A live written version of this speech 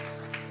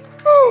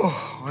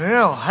Oh,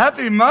 well,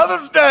 happy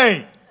Mother's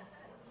Day.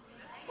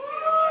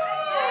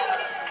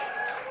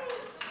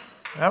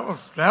 That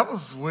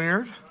was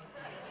weird.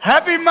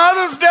 Happy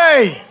Mother's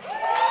Day.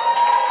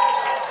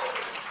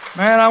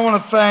 Man, I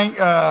want to thank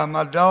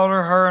my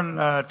daughter. Her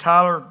and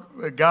Tyler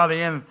got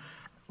in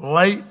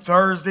late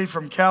Thursday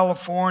from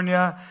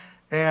California.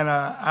 And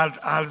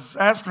I was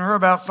asking her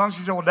about a song.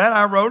 She said, well, Dad,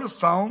 I wrote a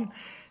song.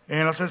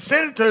 And I said,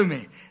 send it to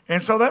me.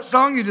 And so that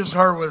song you just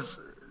heard was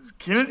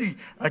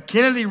a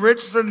Kennedy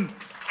Richardson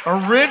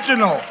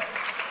original.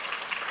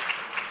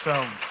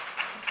 So,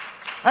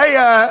 hey,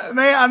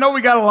 man, I know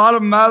we got a lot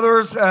of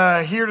mothers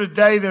here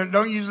today that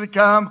don't usually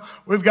come.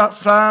 We've got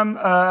some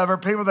of our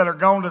people that are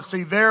going to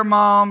see their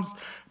moms.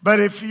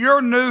 But if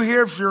you're new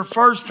here, if you're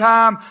first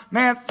time,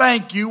 man,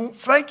 thank you.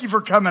 Thank you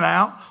for coming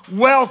out.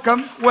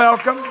 Welcome,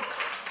 welcome.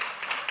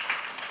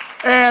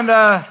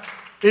 And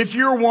if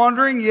you're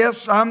wondering,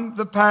 yes, I'm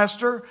the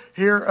pastor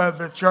here of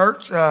the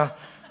church.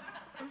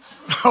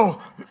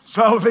 So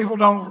some people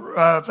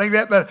don't think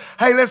that. But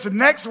hey, listen,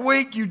 next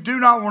week you do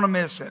not want to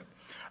miss it.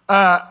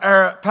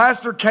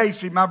 Pastor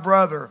Casey, my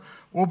brother,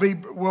 will be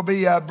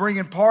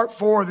bringing part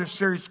 4 of this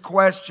series,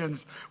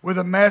 Questions, with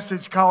a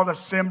message called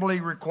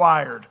Assembly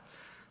Required.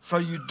 So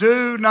you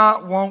do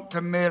not want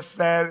to miss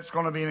that. It's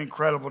going to be an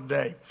incredible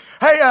day.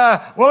 Hey,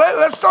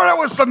 let's start out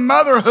with some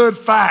motherhood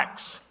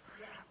facts.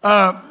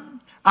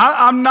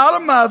 I'm not a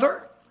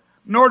mother,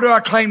 nor do I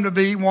claim to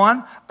be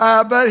one.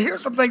 But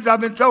here's some things I've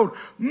been told.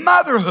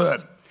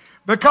 Motherhood,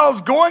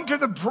 because going to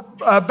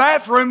the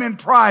bathroom in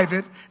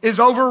private is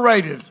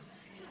overrated.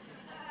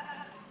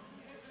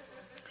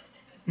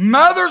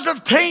 Mothers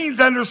of teens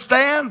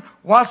understand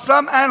why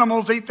some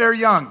animals eat their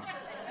young.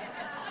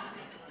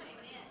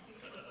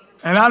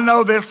 And I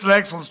know this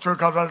next one's true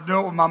because I do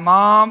it with my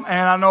mom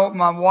and I know it with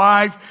my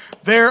wife.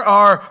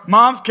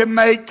 Moms can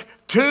make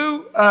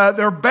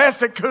they're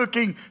best at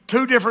cooking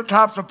 2 different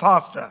types of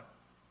pasta.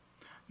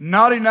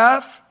 Not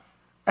enough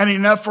and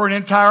enough for an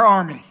entire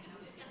army.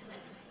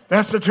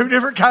 That's the 2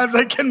 different kinds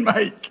they can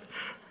make.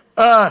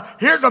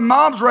 Here's a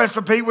mom's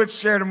recipe, which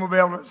Sheridan will be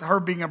able to, her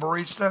being a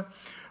barista,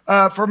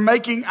 for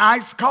making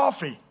iced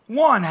coffee.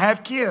 1,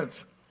 have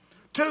kids.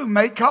 2,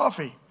 make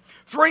coffee.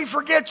 3,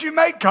 forget you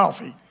made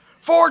coffee.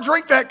 4,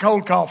 drink that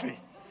cold coffee.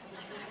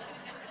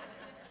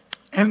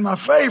 And my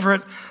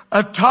favorite,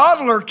 a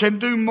toddler can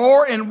do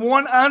more in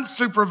 1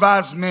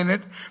 unsupervised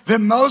minute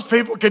than most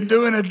people can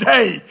do in a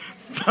day.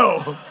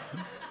 So,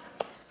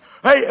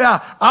 hey,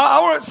 I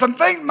want some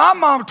things. My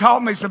mom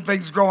taught me some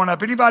things growing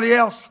up. Anybody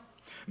else?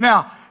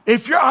 Now, I'm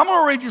going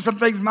to read you some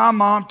things my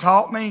mom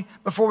taught me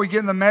before we get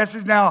in the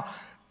message. Now,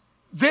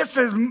 this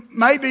is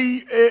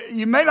maybe,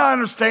 you may not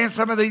understand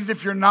some of these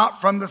if you're not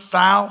from the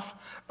South,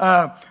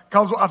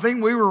 because I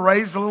think we were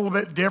raised a little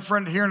bit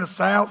different here in the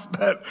South.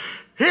 But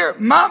here,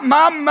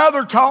 my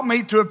mother taught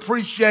me to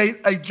appreciate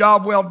a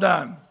job well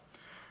done.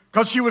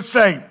 Because she would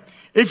say,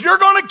 if you're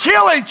going to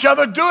kill each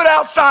other, do it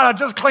outside. I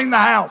just cleaned the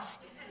house.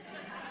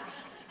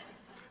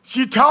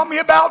 She taught me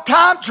about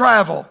time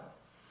travel.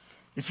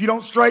 If you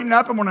don't straighten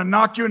up, I'm going to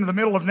knock you into the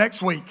middle of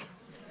next week.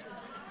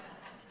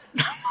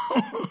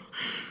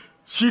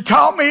 She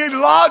taught me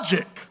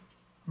logic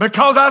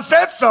because I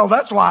said so.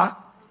 That's why.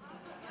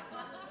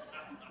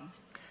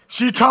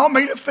 She taught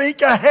me to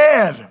think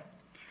ahead.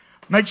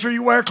 Make sure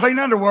you wear clean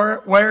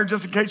underwear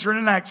just in case you're in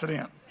an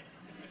accident.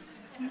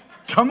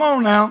 Come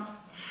on now.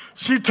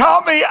 She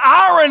taught me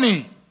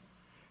irony.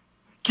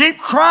 Keep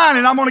crying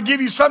and I'm going to give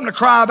you something to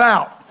cry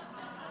about.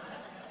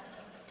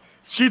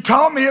 She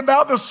taught me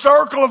about the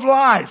circle of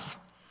life.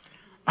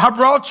 I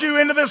brought you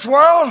into this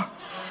world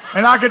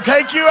and I could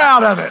take you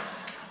out of it.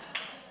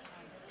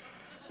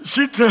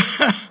 She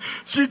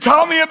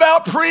taught me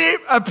about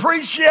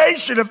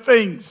appreciation of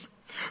things.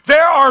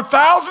 There are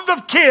thousands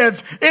of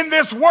kids in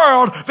this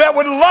world that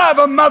would love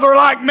a mother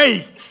like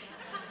me.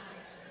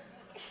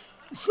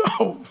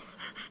 So,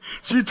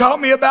 she taught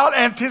me about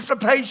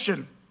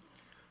anticipation.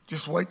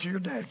 Just wait till your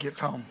dad gets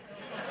home.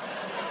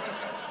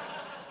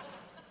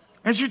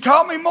 And she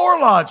taught me more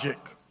logic.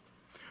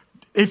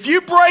 If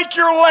you break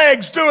your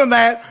legs doing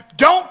that,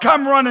 don't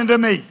come running to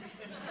me.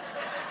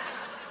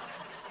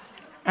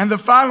 And the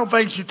final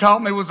thing she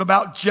taught me was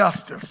about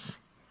justice.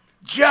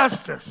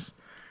 Justice.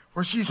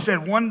 Where she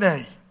said, one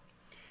day,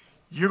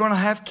 you're going to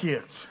have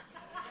kids.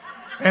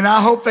 And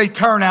I hope they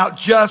turn out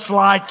just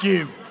like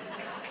you.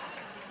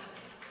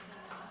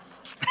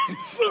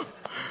 So,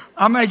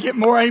 I may get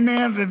more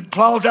amens and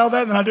applause out of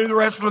that than I do the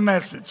rest of the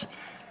message.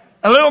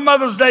 A little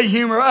Mother's Day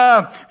humor.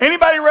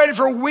 Anybody ready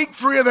for week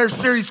 3 of our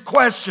series,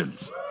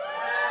 Questions?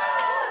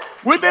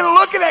 We've been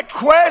looking at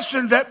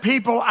questions that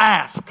people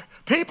ask.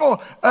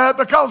 People,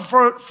 because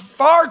for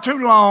far too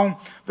long,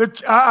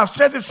 I've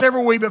said this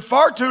every week, but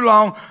far too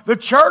long, the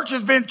church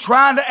has been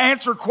trying to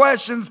answer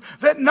questions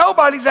that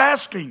nobody's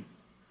asking.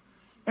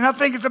 And I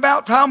think it's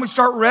about time we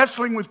start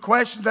wrestling with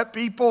questions that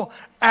people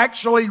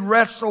actually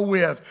wrestle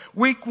with.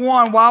 Week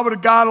 1, why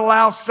would God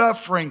allow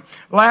suffering?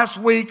 Last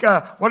week,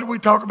 what did we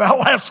talk about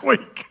last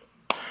week?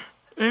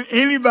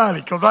 Anybody?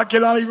 Because I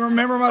cannot even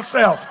remember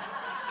myself.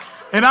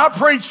 And I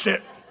preached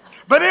it.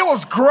 But it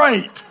was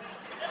great.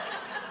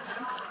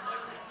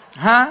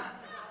 Huh?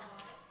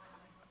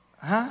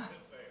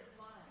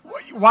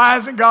 Why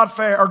isn't God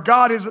fair? Or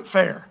God isn't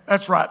fair.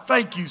 That's right.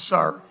 Thank you,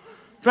 sir.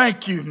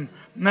 Thank you.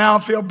 Now I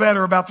feel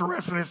better about the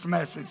rest of this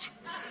message.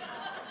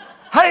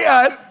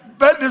 Hey,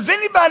 but does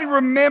anybody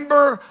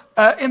remember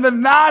in the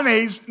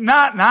 90s,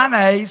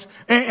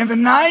 in the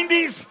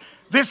 90s,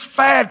 this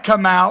fad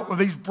come out with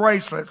these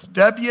bracelets,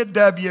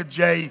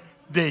 WWJD.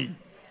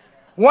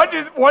 What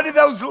did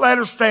those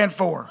letters stand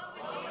for?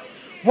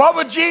 What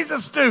would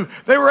Jesus do?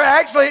 They were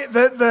actually,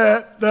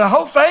 the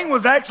whole thing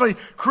was actually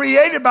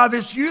created by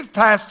this youth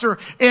pastor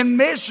in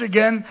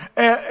Michigan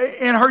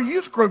in her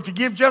youth group, to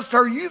give just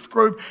her youth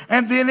group,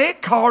 and then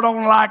it caught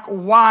on like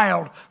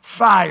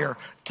wildfire.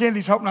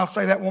 Kennedy's hoping I'll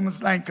say that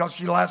woman's name because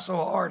she laughed so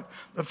hard.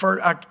 The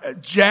first,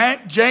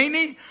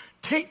 Janie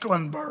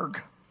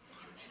Tinklenberg.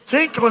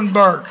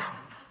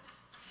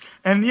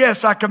 And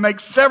yes, I can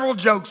make several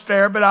jokes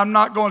there, but I'm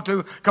not going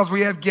to because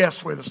we have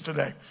guests with us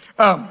today.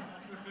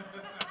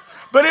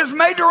 But it's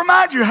made to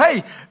remind you,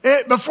 hey,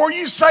 before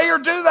you say or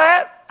do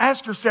that,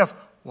 ask yourself,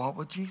 what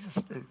would Jesus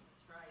do?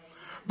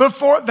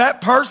 Before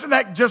that person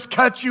that just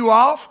cut you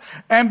off,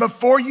 and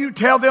before you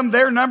tell them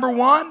they're number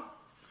one,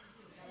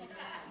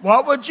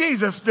 what would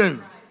Jesus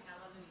do?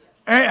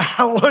 And,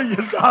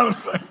 hallelujah, Donna,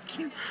 thank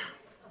you.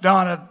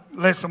 Donna,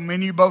 listen, me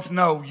and you both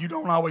know you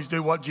don't always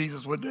do what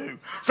Jesus would do.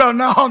 So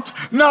no,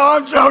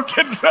 I'm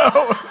joking.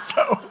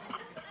 So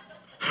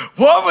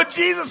what would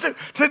Jesus do?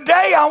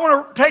 Today, I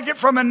want to take it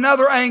from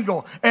another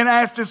angle and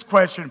ask this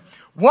question.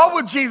 What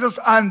would Jesus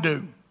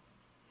undo?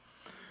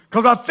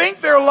 Because I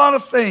think there are a lot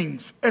of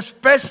things,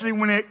 especially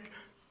when it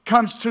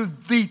comes to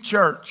the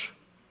church,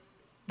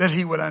 that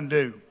he would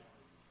undo.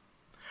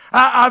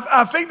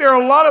 I think there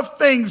are a lot of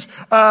things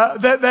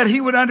that he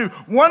would undo.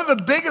 One of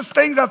the biggest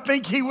things I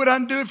think he would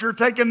undo, if you're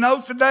taking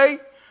notes today,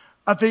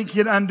 I think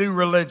he'd undo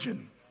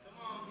religion.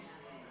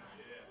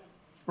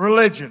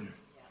 Religion.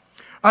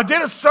 I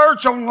did a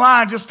search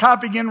online just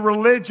typing in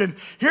religion.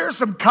 Here are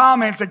some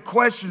comments and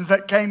questions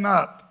that came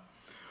up.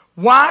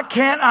 Why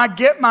can't I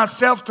get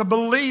myself to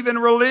believe in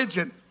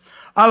religion?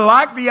 I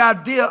like the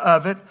idea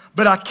of it,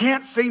 but I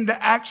can't seem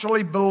to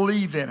actually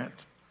believe in it.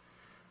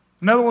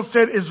 Another one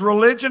said, is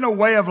religion a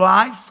way of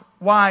life?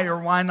 Why or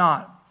why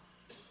not?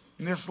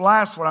 And this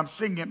last one, I'm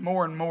seeing it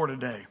more and more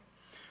today.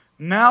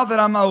 Now that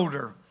I'm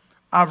older,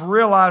 I've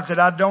realized that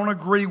I don't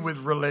agree with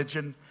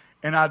religion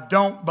and I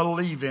don't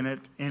believe in it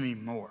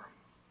anymore.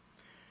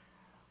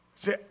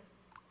 See,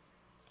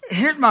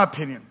 here's my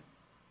opinion.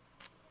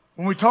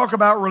 When we talk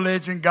about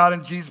religion, God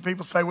and Jesus,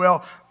 people say,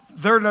 well,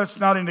 they're just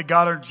not into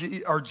God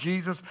or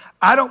Jesus.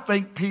 I don't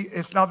think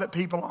it's not that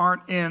people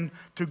aren't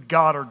into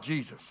God or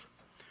Jesus.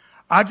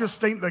 I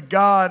just think the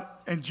God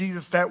and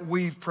Jesus that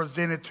we've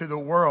presented to the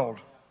world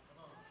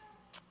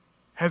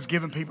has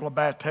given people a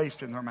bad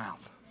taste in their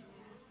mouth.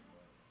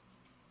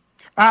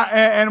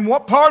 And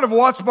what part of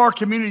Watts-Bar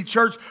Community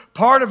Church,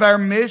 part of our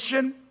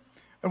mission,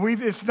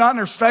 it's not in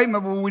our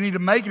statement, but we need to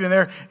make it in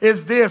there,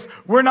 is this.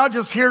 We're not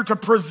just here to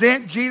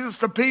present Jesus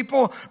to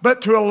people,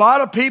 but to a lot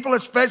of people,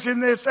 especially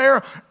in this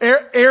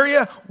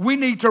area, we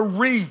need to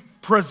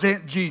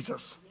represent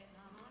Jesus.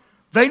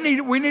 We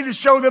need to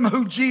show them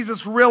who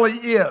Jesus really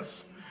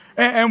is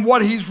and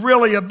what he's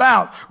really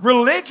about.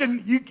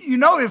 Religion, you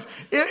know this,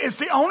 it's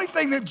the only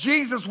thing that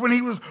Jesus, when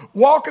he was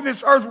walking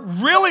this earth,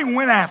 really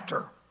went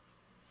after.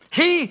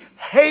 He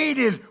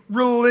hated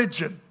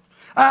religion.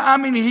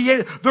 He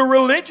hated the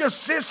religious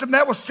system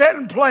that was set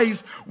in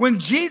place when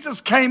Jesus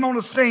came on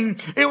the scene.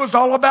 It was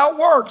all about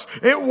works.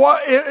 It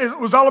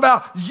was all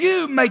about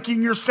you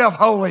making yourself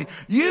holy,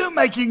 you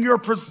making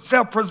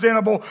yourself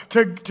presentable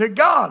to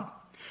God.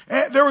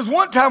 And there was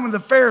one time when the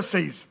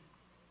Pharisees,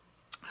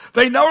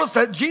 they noticed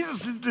that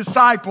Jesus'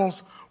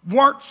 disciples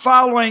weren't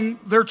following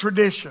their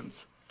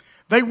traditions.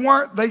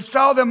 They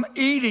saw them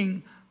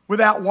eating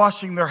without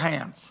washing their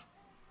hands.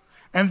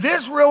 And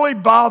this really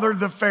bothered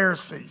the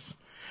Pharisees.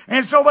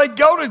 And so they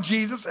go to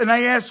Jesus and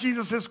they ask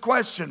Jesus this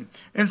question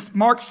in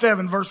Mark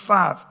 7, verse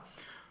 5.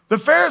 The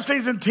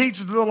Pharisees and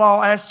teachers of the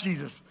law asked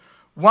Jesus,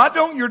 why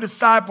don't your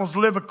disciples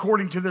live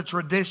according to the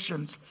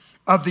traditions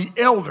of the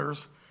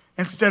elders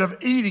instead of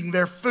eating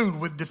their food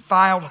with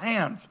defiled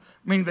hands?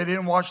 Meaning they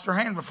didn't wash their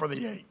hands before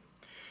they ate.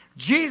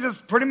 Jesus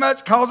pretty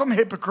much calls them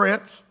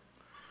hypocrites.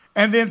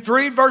 And then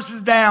 3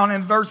 verses down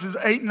in verses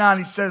 8 and 9,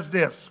 he says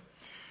this.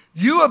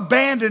 You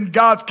abandoned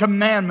God's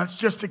commandments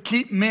just to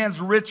keep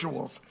men's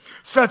rituals,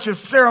 such as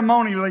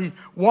ceremonially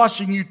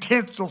washing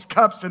utensils,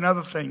 cups, and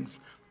other things.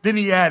 Then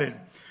he added,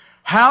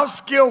 how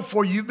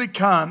skillful you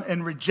become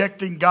in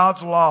rejecting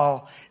God's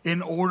law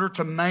in order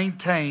to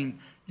maintain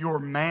your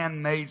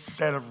man-made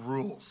set of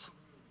rules.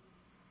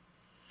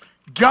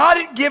 God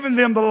had given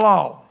them the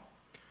law,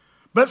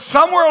 but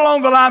somewhere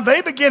along the line,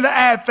 they began to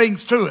add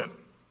things to it.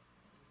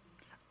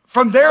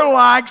 From their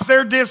likes,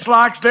 their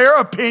dislikes, their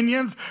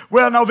opinions.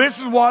 Well, no, this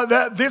is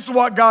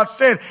what God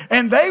said.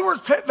 And they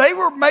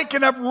were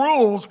making up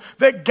rules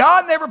that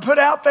God never put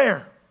out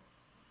there.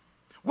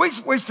 We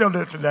still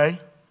do it today.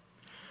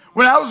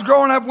 When I was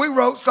growing up, we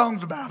wrote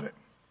songs about it.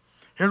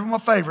 Here's my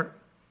favorite.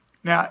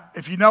 Now,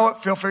 if you know it,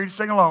 feel free to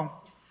sing along.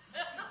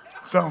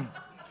 So,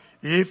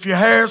 if your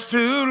hair's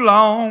too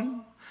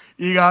long,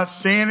 you got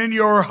sin in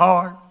your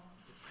heart,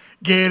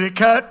 get it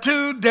cut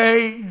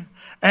today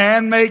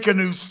and make a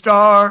new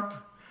start.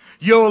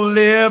 You'll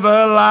live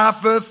a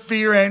life of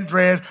fear and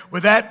dread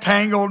with that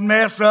tangled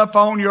mess up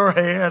on your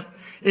head.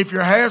 If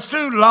your hair's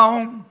too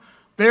long,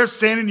 there's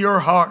sin in your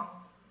heart.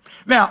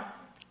 Now,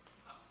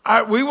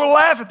 we will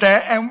laugh at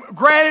that, and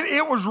granted,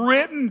 it was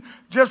written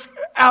just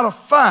out of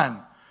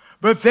fun.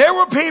 But there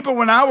were people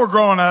when I was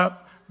growing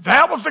up,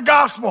 that was the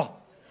gospel.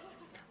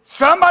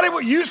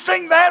 You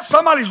sing that,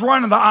 somebody's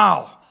running the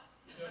aisle.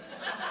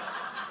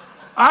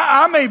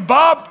 I mean,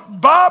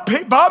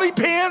 bobby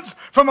pins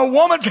from a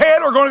woman's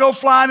head are going to go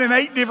flying in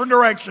 8 different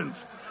directions.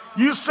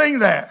 You sing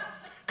that.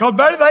 Because,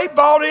 buddy, they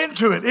bought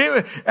into it.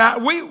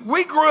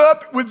 We grew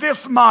up with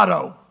this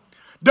motto.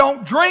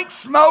 Don't drink,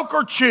 smoke,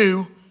 or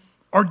chew,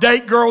 or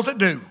date girls that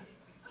do.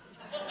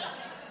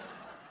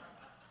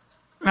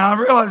 Now, I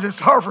realize it's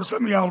hard for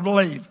some of y'all to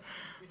believe.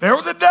 There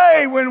was a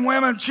day when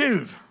women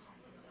chewed.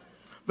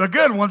 The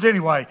good ones,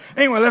 anyway.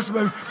 Anyway, let's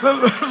move.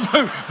 Let's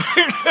move.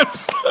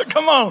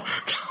 Come on.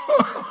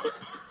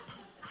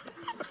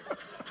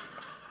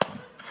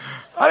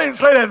 I didn't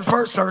say that in the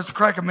first service. It's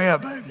cracking me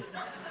up, baby.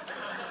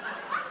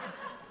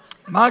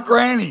 My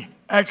granny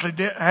actually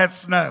had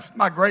snuff.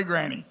 My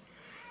great-granny.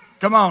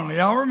 Come on,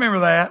 y'all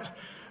remember that.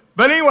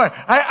 But anyway,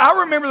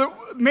 I remember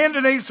that me and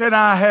Denise and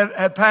I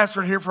had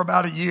pastored here for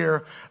about a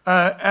year.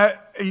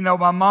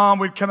 My mom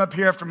would come up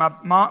here after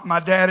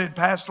my dad had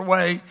passed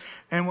away,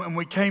 and when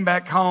we came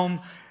back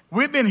home,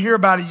 we'd been here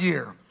about a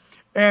year.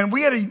 And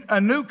we had a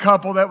new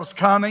couple that was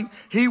coming.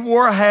 He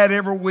wore a hat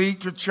every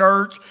week to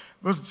church.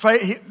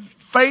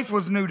 Faith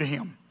was new to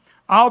him,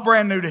 all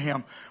brand new to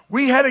him.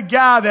 We had a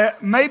guy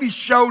that maybe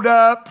showed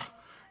up.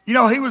 He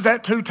was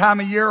that 2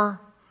 times a year,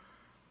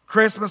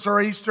 Christmas or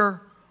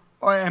Easter,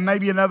 and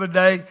maybe another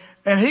day.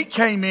 And he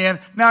came in.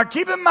 Now,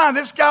 keep in mind,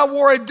 this guy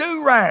wore a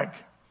do-rag.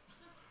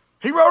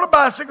 He rode a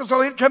bicycle,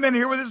 so he'd come in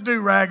here with his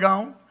do-rag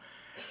on.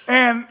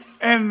 And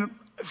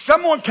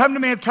someone come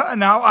to me and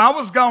now, I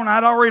was gone.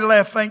 I'd already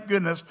left, thank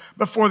goodness,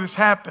 before this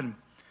happened.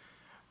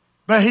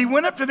 But he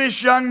went up to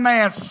this young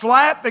man,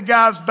 slapped the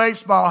guy's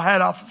baseball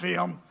hat off of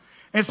him,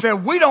 and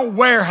said, "We don't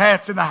wear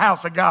hats in the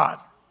house of God."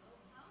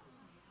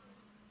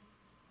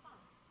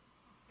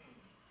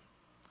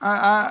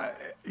 I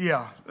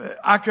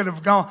could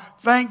have gone.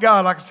 Thank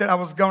God, like I said, I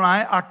was going.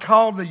 I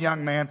called the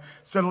young man,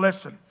 said,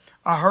 "Listen,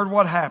 I heard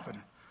what happened.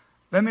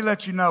 Let me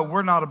let you know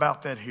we're not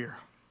about that here."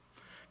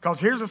 Because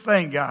here's the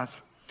thing, guys.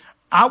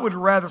 I would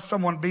rather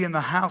someone be in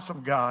the house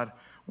of God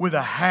with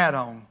a hat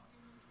on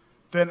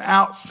than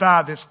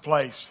outside this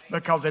place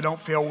because they don't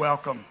feel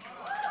welcome.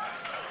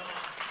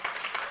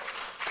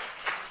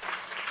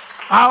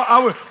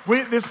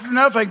 This is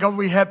another thing, because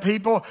we have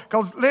people,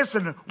 because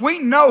listen, we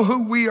know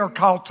who we are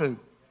called to.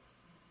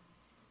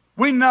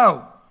 We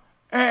know.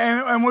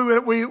 And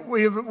we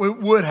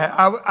would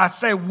have, I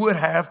say would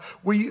have,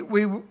 we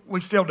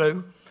still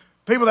do.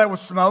 People that would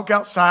smoke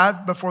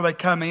outside before they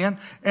come in.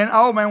 And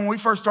when we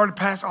first started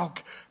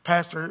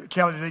Pastor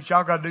Kelly, Denise,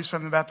 y'all got to do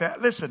something about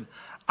that. Listen,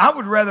 I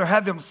would rather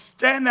have them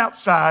stand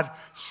outside,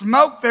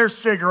 smoke their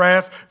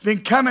cigarettes, than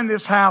come in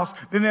this house,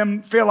 than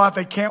them feel like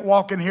they can't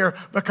walk in here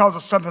because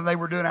of something they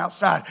were doing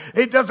outside.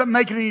 It doesn't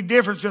make any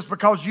difference just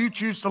because you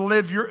choose to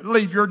leave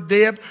your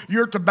dip,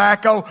 your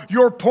tobacco,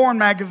 your porn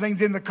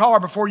magazines in the car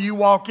before you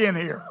walk in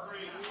here.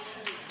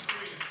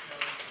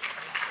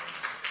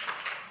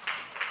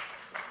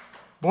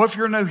 Boy, if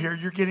you're new here,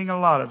 you're getting a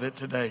lot of it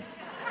today.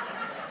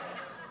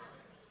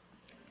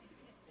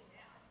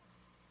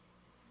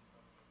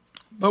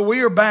 But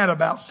we are bad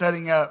about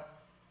setting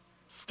up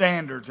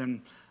standards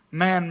and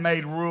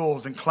man-made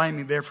rules and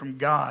claiming they're from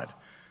God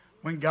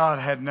when God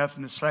had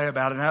nothing to say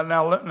about it.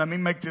 Now let me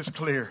make this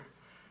clear.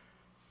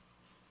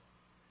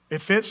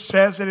 If it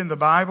says it in the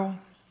Bible,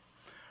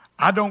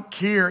 I don't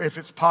care if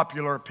it's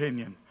popular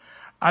opinion.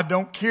 I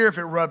don't care if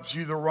it rubs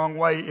you the wrong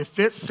way. If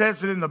it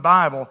says it in the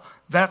Bible,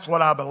 that's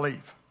what I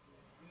believe.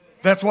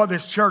 That's what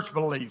this church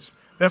believes.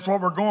 That's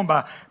what we're going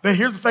by. But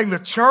here's the thing. The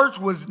church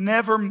was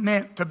never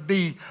meant to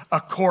be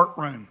a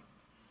courtroom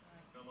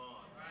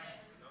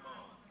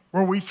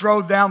where we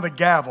throw down the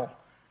gavel.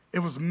 It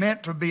was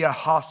meant to be a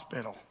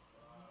hospital.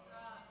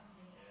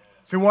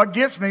 See, what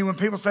gets me when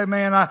people say,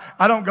 "Man,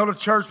 I don't go to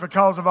church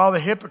because of all the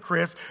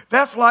hypocrites,"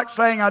 that's like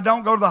saying I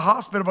don't go to the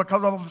hospital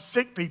because of all the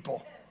sick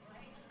people.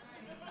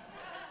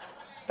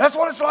 That's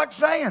what it's like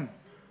saying.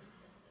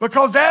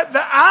 Because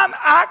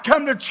I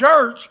come to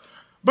church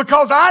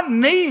because I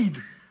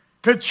need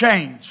to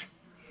change.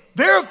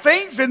 There are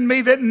things in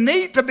me that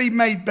need to be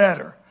made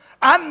better.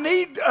 I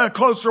need a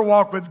closer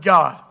walk with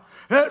God.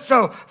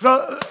 So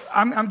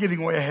I'm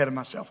getting way ahead of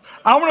myself.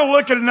 I want to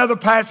look at another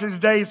passage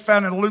today. It's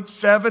found in Luke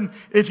 7,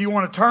 if you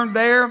want to turn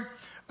there.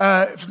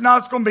 If not,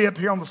 it's going to be up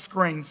here on the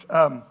screens.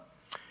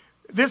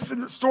 This is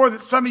a story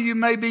that some of you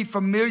may be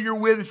familiar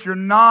with. If you're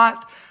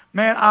not,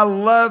 man, I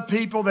love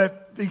people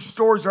that these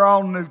stories are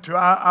all new to.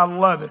 I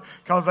love it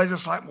because they're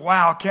just like,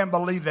 wow, I can't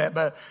believe that.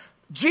 But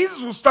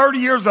Jesus was 30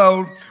 years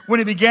old when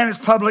he began his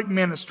public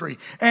ministry.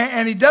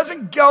 And he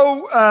doesn't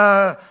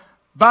go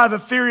by the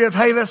theory of,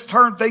 hey, let's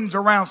turn things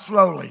around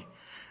slowly.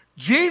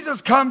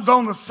 Jesus comes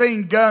on the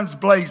scene, guns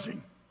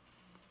blazing.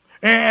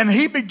 And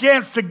he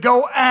begins to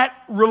go at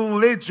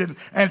religion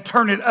and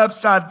turn it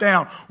upside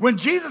down. When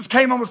Jesus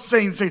came on the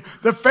scene, see,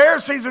 the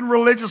Pharisees and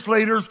religious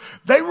leaders,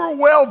 they were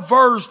well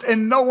versed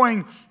in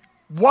knowing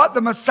what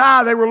the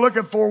Messiah they were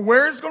looking for,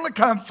 where he's going to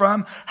come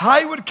from, how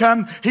he would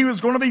come. He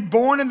was going to be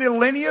born in the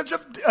lineage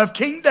of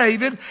King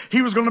David.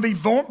 He was going to be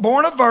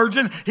born a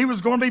virgin. He was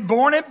going to be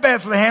born in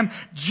Bethlehem.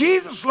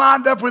 Jesus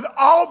lined up with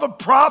all the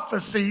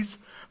prophecies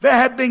that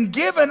had been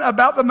given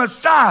about the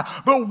Messiah.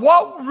 But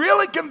what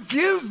really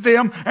confused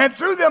them and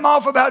threw them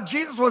off about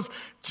Jesus was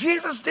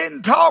Jesus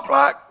didn't talk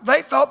like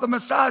they thought the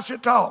Messiah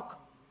should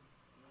talk.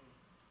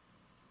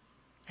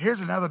 Here's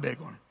another big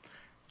one.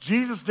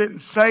 Jesus didn't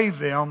save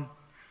them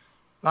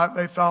like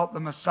they thought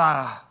the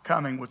Messiah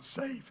coming would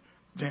save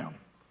them.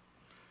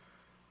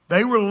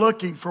 They were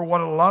looking for what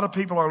a lot of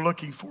people are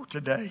looking for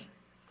today.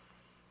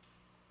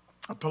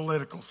 A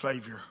political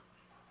savior.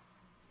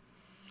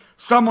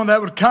 Someone that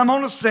would come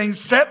on the scene,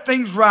 set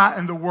things right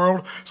in the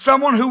world.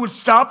 Someone who would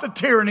stop the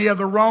tyranny of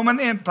the Roman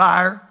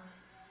Empire.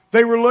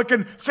 They were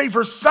looking, see,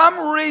 for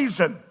some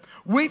reason,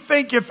 we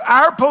think if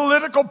our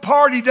political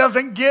party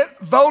doesn't get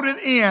voted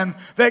in,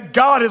 that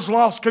God has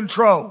lost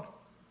control.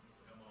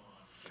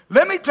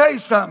 Let me tell you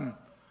something.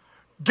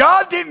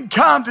 God didn't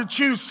come to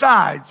choose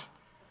sides.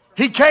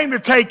 He came to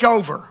take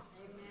over.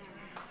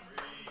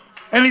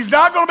 And he's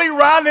not going to be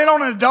riding in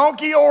on a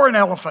donkey or an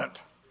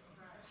elephant.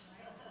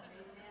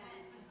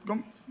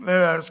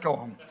 Let's go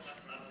on.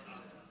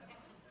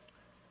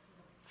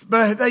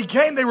 But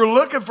they were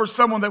looking for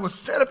someone that would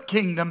set up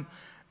kingdom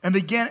and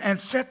begin and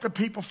set the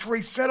people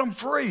free, set them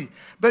free.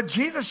 But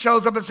Jesus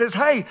shows up and says,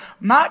 hey,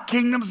 my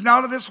kingdom's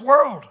not of this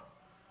world.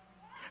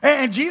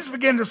 And Jesus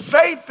began to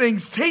say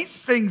things, teach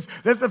things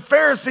that the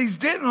Pharisees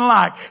didn't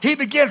like. He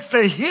begins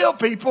to heal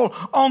people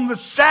on the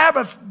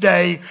Sabbath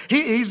day.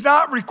 He's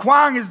not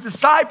requiring his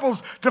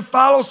disciples to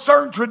follow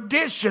certain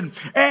tradition.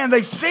 And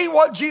they see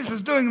what Jesus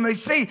is doing, and they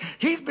see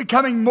he's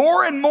becoming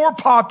more and more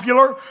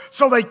popular.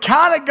 So they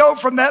kind of go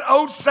from that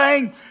old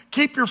saying,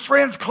 keep your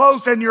friends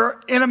close and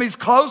your enemies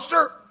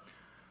closer.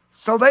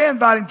 So they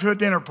invite him to a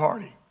dinner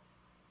party.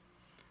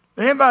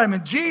 They invite him,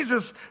 and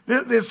Jesus,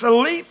 this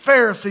elite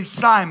Pharisee,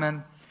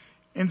 Simon,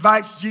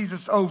 invites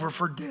Jesus over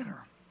for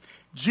dinner.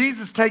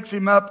 Jesus takes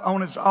him up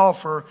on his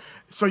offer.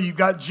 So you've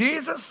got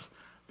Jesus,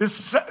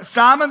 this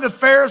Simon the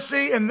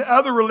Pharisee, and the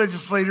other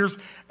religious leaders,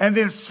 and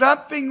then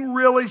something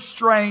really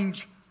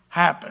strange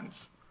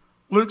happens.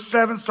 Luke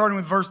 7, starting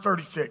with verse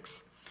 36.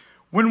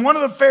 When one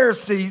of the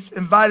Pharisees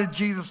invited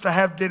Jesus to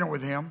have dinner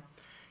with him,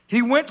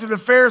 he went to the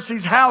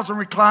Pharisee's house and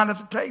reclined at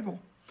the table.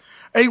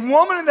 A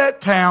woman in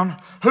that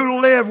town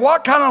who lived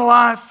what kind of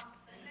life?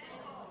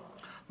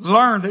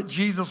 Learned that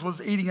Jesus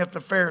was eating at the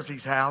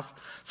Pharisee's house.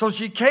 So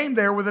she came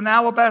there with an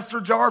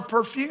alabaster jar of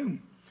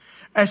perfume.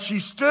 As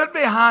she stood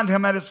behind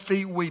him at his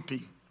feet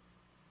weeping,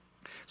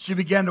 she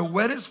began to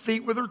wet his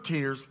feet with her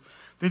tears.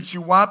 Then she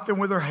wiped them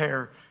with her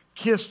hair,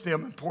 kissed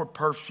them, and poured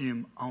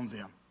perfume on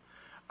them.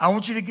 I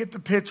want you to get the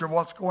picture of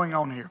what's going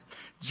on here.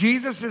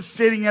 Jesus is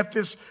sitting at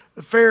the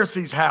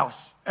Pharisee's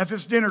house, at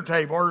this dinner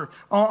table or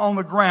on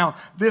the ground.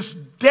 This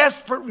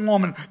desperate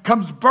woman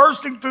comes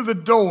bursting through the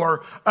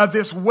door of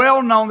this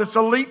well-known, this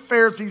elite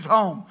Pharisee's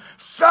home.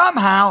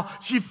 Somehow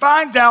she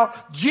finds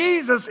out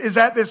Jesus is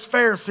at this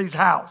Pharisee's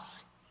house.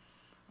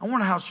 I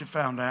wonder how she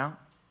found out.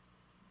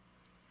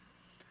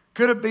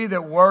 Could it be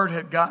that word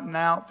had gotten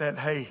out that,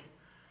 hey,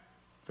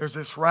 there's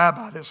this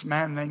rabbi, this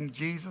man named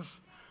Jesus,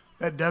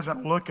 that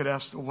doesn't look at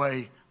us the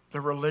way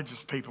the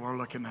religious people are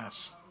looking at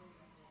us?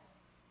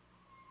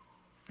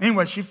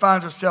 Anyway, she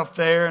finds herself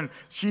there, and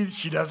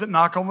she doesn't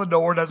knock on the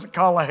door, doesn't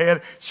call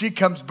ahead. She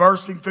comes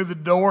bursting through the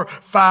door,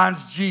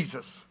 finds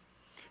Jesus.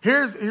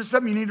 Here's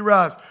something you need to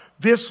realize.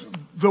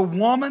 The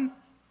woman,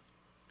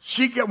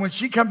 when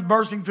she comes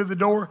bursting through the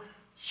door,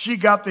 she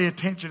got the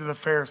attention of the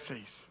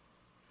Pharisees.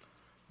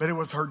 But it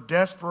was her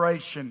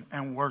desperation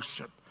and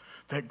worship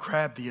that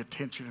grabbed the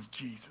attention of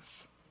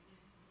Jesus.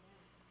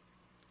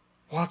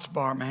 What's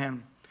bar,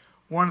 man?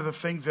 One of the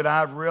things that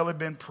I've really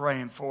been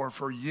praying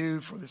for you,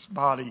 for this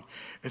body,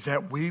 is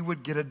that we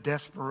would get a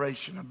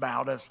desperation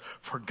about us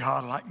for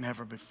God like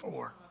never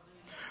before.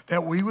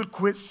 That we would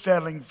quit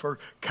settling for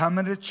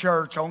coming to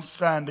church on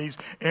Sundays,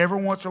 every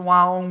once in a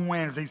while on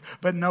Wednesdays,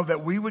 but know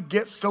that we would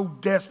get so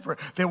desperate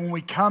that when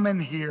we come in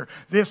here,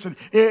 listen,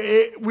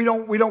 we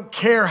don't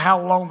care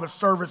how long the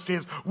service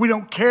is. We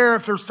don't care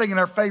if they're singing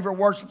our favorite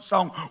worship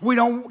song. We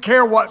don't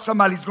care what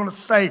somebody's going to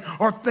say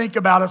or think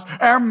about us.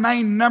 Our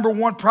main number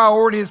one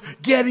priority is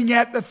getting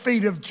at the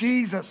feet of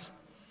Jesus.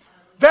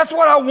 That's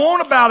what I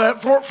want about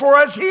it for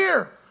us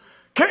here.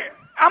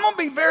 I'm going to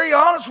be very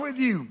honest with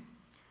you.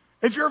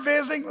 If you're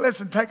visiting,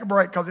 listen, take a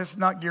break because this is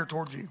not geared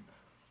towards you.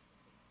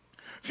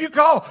 If you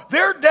call,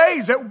 there are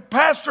days that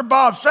Pastor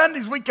Bob,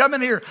 Sundays we come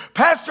in here,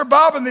 Pastor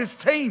Bob and this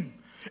team,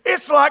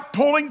 it's like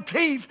pulling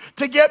teeth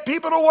to get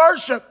people to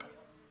worship.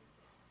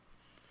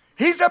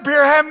 He's up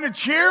here having to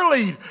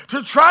cheerlead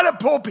to try to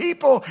pull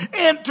people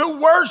into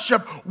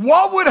worship.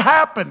 What would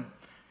happen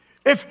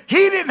if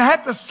he didn't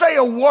have to say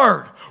a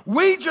word?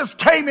 We just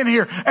came in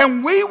here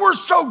and we were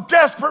so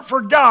desperate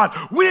for God,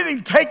 we didn't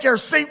even take our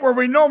seat where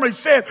we normally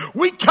sit.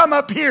 We come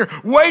up here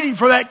waiting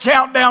for that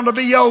countdown to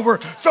be over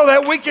so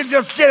that we can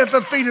just get at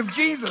the feet of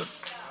Jesus.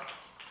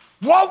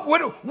 What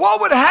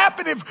would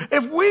happen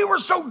if we were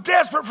so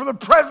desperate for the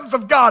presence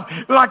of God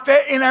like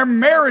that in our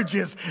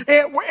marriages,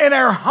 in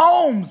our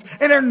homes,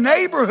 in our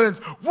neighborhoods?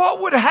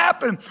 What would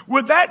happen?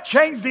 Would that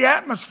change the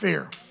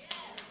atmosphere?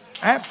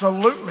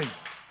 Absolutely.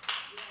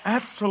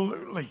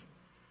 Absolutely.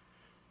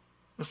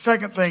 The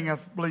second thing I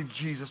believe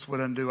Jesus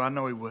would undo, I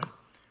know he would,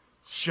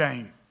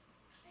 shame.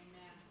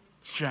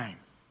 Shame.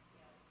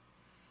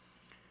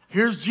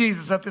 Here's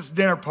Jesus at this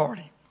dinner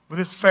party with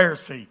this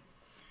Pharisee.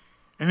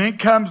 And then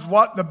comes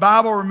what the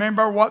Bible,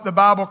 remember what the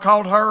Bible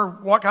called her,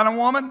 what kind of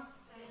woman?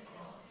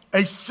 Sinful.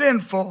 A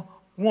sinful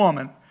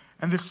woman.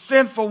 And this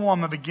sinful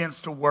woman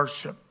begins to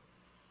worship.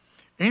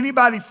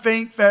 Anybody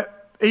think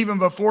that even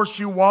before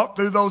she walked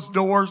through those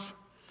doors,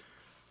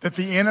 that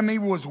the enemy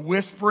was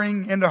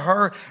whispering into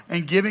her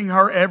and giving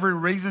her every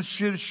reason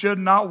she should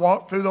not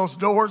walk through those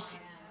doors?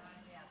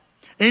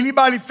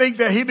 Anybody think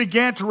that he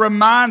began to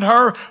remind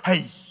her,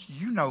 hey,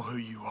 you know who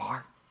you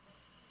are.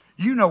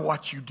 You know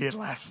what you did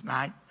last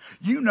night.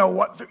 You know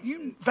what,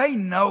 they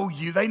know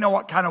you. They know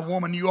what kind of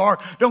woman you are.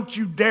 Don't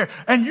you dare.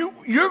 And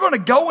you're going to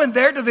go in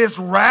there to this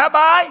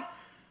rabbi?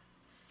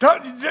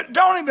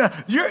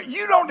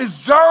 You don't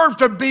deserve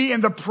to be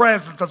in the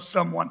presence of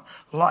someone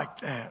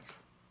like that.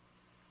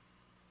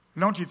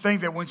 Don't you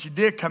think that when she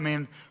did come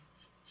in,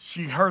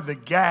 she heard the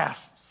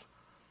gasps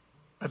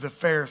of the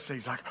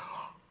Pharisees? Like,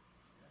 oh,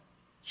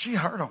 she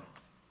heard them.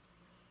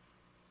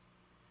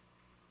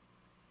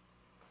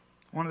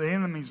 One of the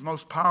enemy's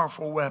most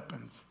powerful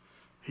weapons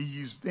he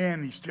used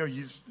then, he still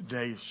uses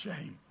today, is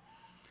shame.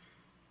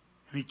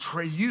 And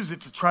he used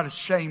it to try to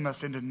shame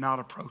us into not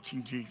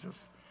approaching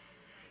Jesus.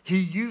 He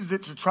used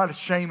it to try to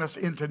shame us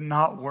into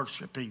not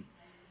worshiping.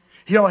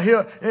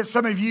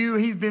 Some of you,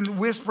 he's been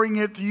whispering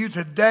it to you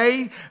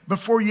today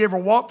before you ever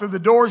walk through the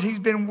doors. He's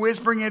been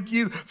whispering it to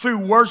you through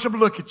worship.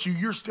 Look at you.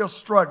 You're still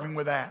struggling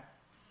with that.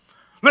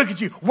 Look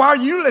at you. Why are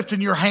you lifting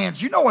your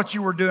hands? You know what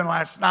you were doing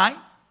last night.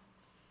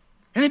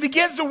 And he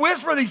begins to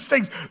whisper these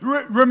things.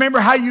 Remember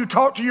how you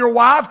talked to your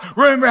wife?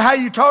 Remember how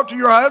you talked to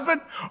your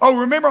husband? Oh,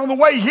 remember on the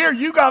way here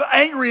you got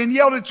angry and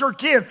yelled at your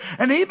kids.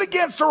 And he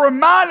begins to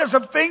remind us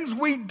of things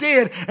we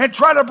did and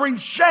try to bring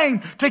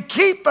shame to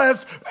keep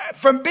us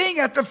from being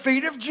at the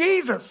feet of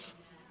Jesus.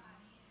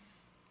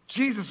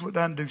 Jesus would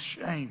undo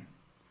shame.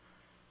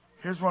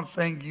 Here's one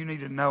thing you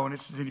need to know, and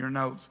this is in your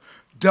notes.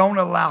 Don't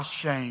allow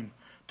shame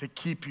to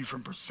keep you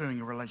from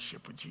pursuing a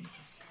relationship with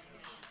Jesus.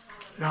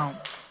 Don't.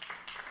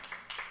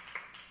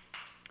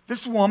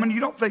 This woman, you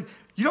don't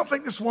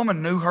think this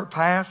woman knew her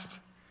past?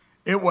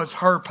 It was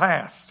her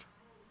past.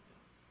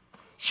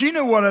 She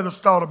knew what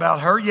others thought about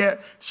her,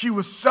 yet she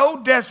was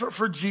so desperate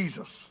for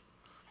Jesus.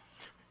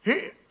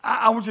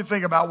 I want you to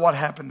think about what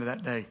happened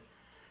that day.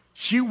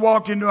 She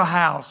walked into a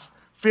house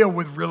filled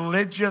with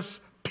religious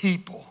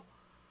people,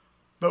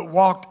 but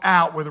walked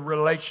out with a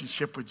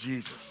relationship with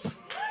Jesus.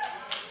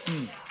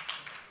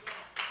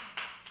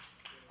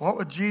 What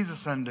would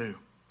Jesus undo?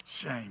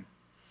 Shame.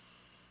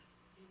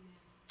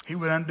 He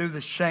would undo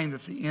the shame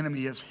that the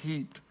enemy has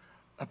heaped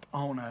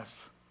upon us.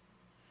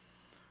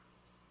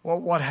 Well,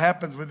 what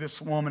happens with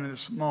this woman in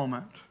this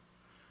moment,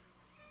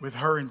 with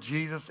her and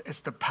Jesus, it's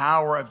the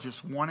power of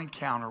just one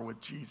encounter with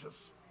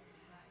Jesus.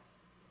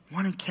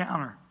 One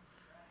encounter.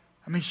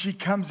 I mean, she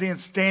comes in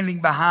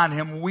standing behind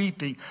him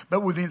weeping,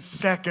 but within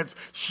seconds,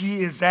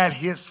 she is at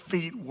his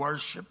feet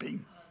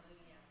worshiping.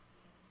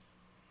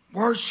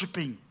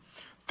 Worshiping.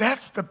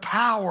 That's the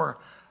power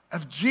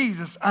of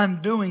Jesus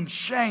undoing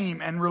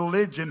shame and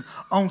religion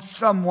on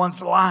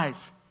someone's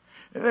life.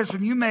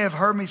 Listen, you may have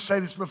heard me say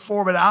this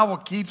before, but I will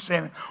keep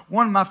saying it.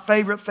 One of my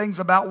favorite things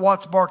about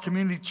Watts Bar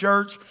Community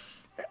Church,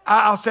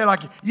 I'll say it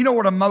like, you know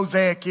what a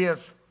mosaic is?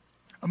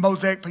 A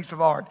mosaic piece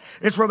of art.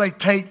 It's where they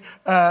take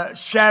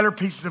shattered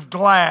pieces of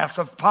glass,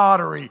 of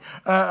pottery,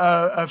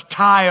 of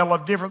tile,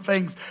 of different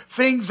things.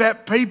 Things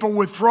that people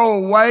would throw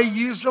away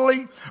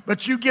usually.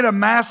 But you get a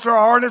master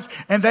artist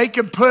and they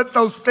can put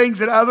those things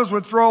that others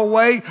would throw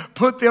away,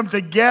 put them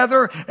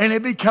together, and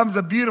it becomes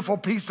a beautiful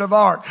piece of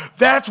art.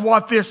 That's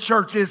what this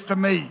church is to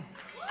me.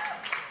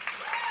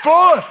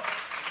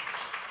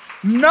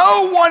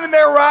 No one in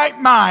their right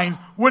mind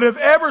would have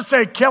ever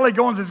said Kelly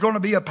Goins is going to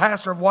be a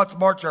pastor of Watts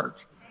Bar Church.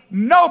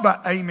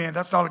 Nobody. Amen.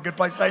 That's not a good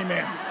place.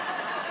 Amen.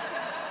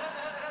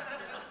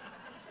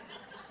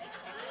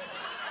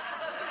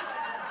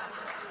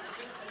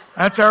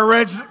 That's our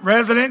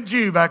resident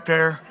Jew back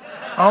there.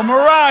 Oh,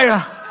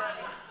 Mariah.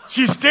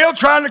 She's still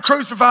trying to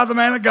crucify the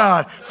man of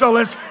God. So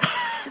let's,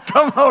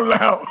 come on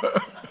now.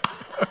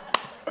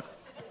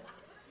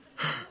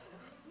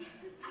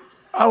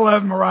 I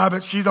love Mariah,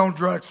 but she's on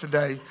drugs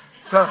today.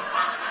 So,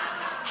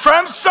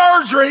 from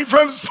surgery.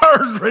 So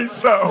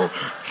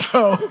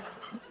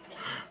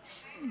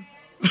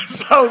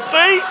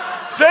see?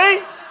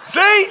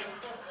 See?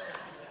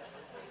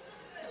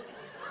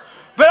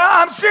 But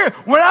I'm serious.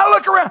 When I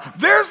look around,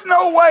 there's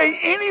no way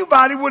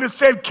anybody would have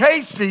said,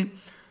 Casey,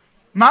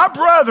 my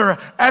brother,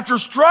 after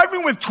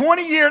struggling with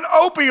 20 years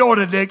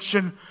opioid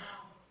addiction,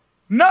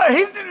 no,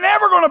 he's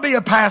never going to be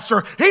a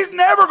pastor. He's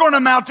never going to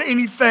amount to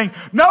anything.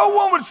 No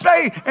one would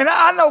say, and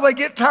I know they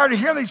get tired of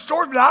hearing these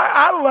stories, but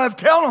I love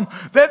telling them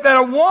that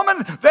a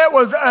woman that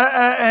was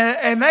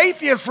an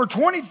atheist for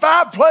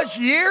 25 plus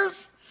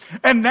years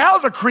and now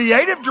is a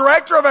creative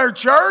director of our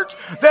church,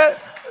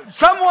 that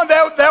someone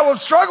that will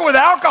struggle with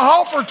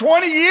alcohol for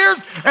 20 years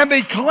and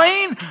be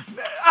clean,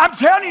 I'm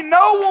telling you,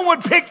 no one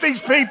would pick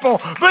these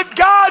people, but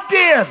God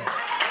did.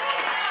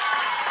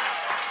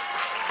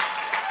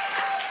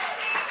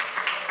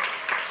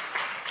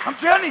 I'm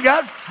telling you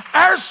guys,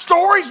 our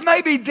stories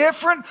may be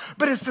different,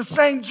 but it's the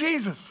same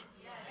Jesus.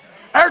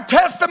 Our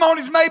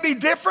testimonies may be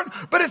different,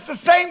 but it's the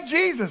same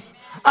Jesus.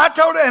 I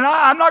told him, and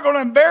I'm not going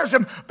to embarrass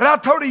him, but I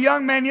told a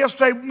young man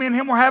yesterday, me and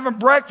him were having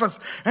breakfast,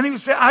 and he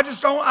was saying, I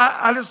just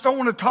don't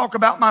want to talk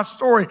about my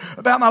story,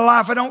 about my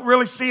life. I don't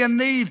really see a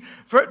need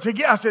to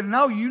get. I said,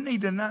 no, you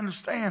need to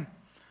understand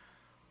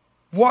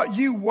what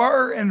you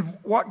were and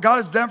what God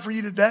has done for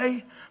you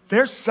today.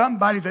 There's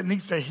somebody that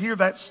needs to hear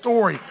that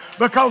story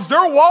because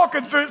they're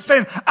walking through it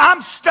saying,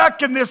 I'm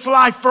stuck in this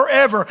life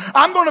forever.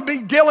 I'm going to be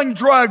dealing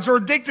drugs or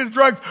addicted to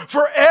drugs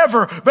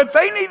forever. But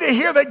they need to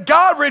hear that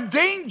God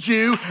redeemed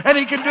you and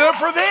He can do it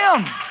for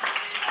them.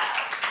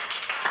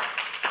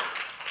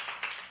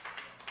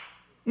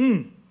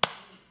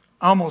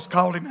 I almost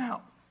called him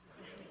out.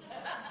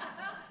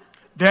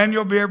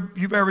 Daniel,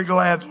 you better be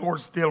glad the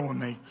Lord's dealing with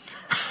me.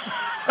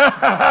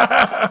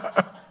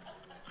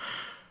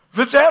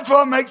 But that's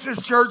what makes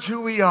this church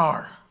who we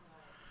are.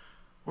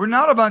 We're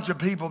not a bunch of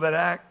people that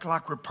act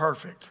like we're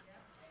perfect,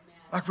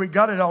 like we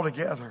got it all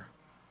together.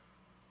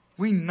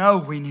 We know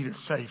we need a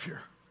Savior.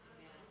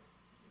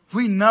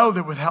 We know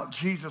that without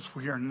Jesus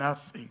we are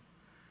nothing.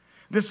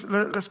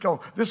 Let's go.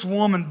 This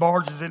woman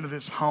barges into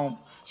this home.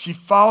 She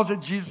falls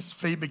at Jesus'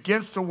 feet,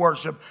 begins to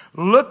worship.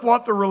 Look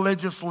what the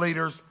religious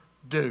leaders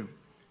do.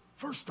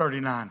 Verse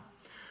 39.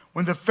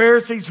 When the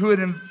Pharisee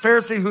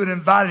who had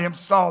invited him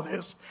saw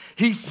this,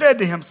 he said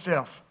to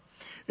himself,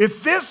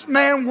 if this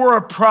man were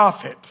a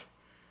prophet,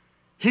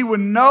 he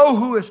would know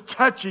who is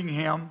touching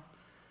him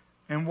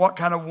and what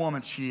kind of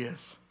woman she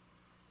is.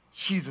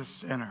 She's a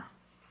sinner.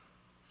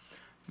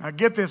 Now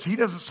get this, he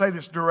doesn't say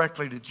this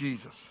directly to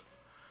Jesus.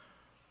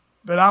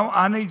 But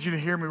I need you to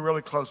hear me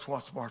really close,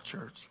 Wattsbar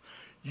Church.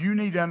 You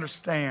need to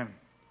understand,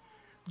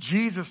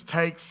 Jesus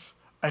takes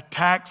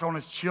attacks on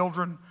his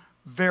children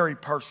very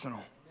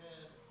personal.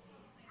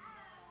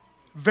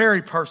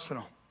 Very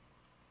personal.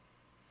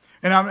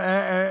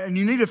 And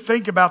you need to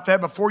think about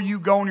that before you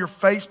go on your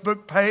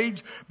Facebook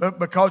page, but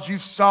because you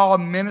saw a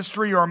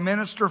ministry or a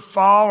minister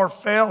fall or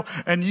fail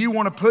and you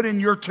want to put in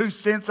your 2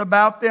 cents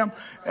about them.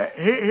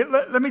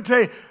 Let me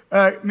tell you,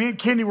 me and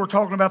Kenny were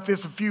talking about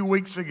this a few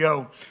weeks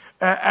ago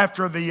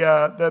after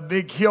the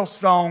big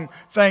Hillsong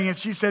thing. And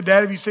she said,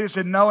 Dad, have you seen it? I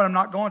said, no, and I'm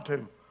not going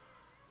to.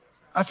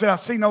 I said, I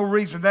see no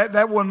reason.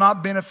 That will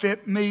not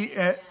benefit me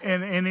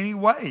in any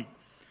way.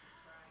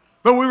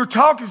 But we were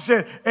talking,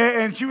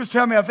 and she was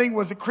telling me, I think,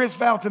 was it Chris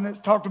Fountain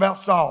that talked about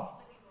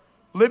Saul?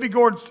 Libby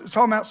Gordon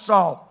talking about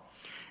Saul.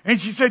 And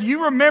she said,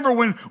 you remember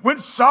when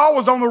Saul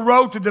was on the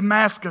road to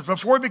Damascus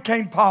before he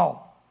became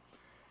Paul.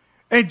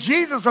 And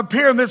Jesus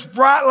appeared in this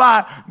bright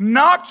light,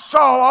 knocked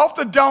Saul off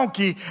the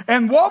donkey.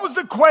 And what was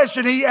the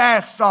question he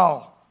asked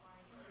Saul?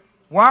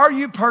 Why are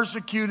you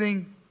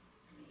persecuting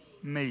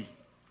me?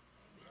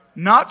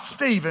 Not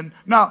Stephen.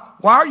 No,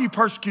 why are you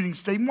persecuting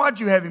Stephen?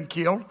 Why'd you have him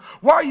killed?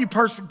 Why are you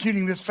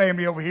persecuting this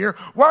family over here?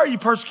 Why are you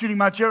persecuting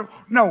my children?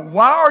 No,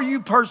 why are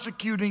you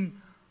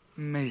persecuting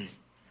me?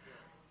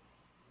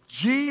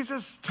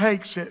 Jesus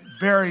takes it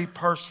very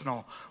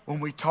personal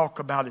when we talk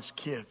about his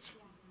kids.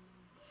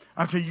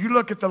 Until you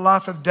look at the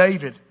life of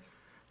David.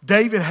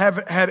 David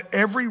had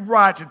every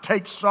right to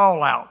take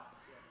Saul out.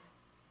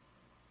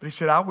 But he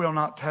said, I will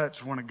not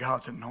touch one of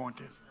God's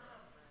anointed.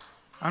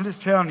 I'm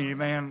just telling you,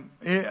 man,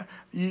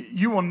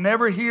 you will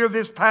never hear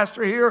this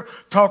pastor here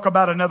talk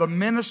about another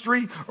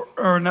ministry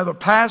or another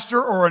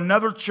pastor or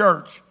another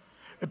church,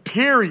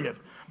 period.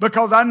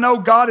 Because I know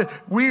God,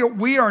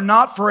 we are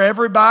not for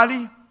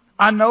everybody.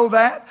 I know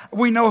that.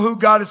 We know who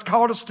God has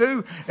called us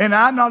to. And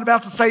I'm not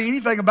about to say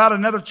anything about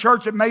another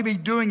church that may be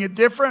doing it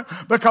different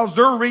because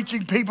they're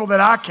reaching people that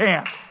I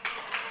can't.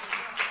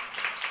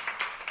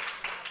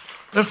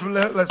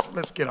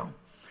 Let's get on.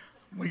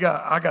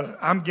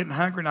 I'm getting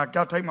hungry and I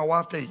got to take my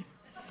wife to eat.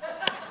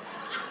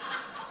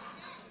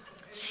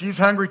 She's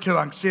hungry too.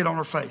 I can see it on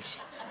her face.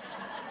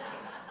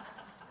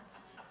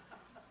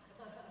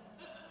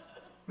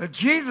 But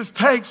Jesus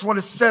takes what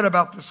is said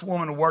about this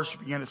woman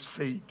worshiping at his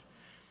feet.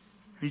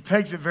 He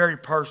takes it very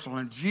personal.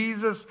 And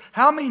Jesus,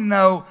 how many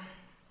know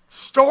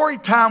story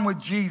time with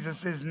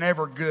Jesus is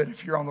never good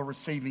if you're on the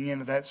receiving end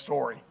of that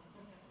story?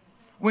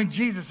 When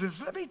Jesus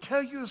says, let me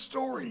tell you a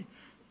story.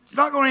 It's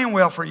not going to end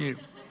well for you.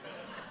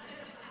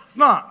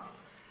 Not.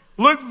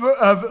 Luke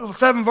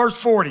 7 verse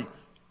 40.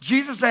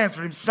 Jesus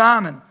answered him,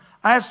 Simon,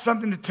 I have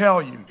something to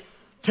tell you.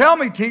 Tell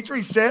me, teacher,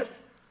 he said.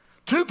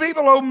 2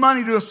 people owed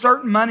money to a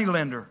certain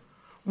moneylender.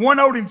 One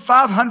owed him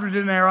 500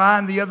 denarii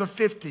and the other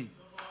 50.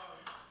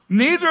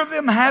 Neither of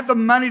them had the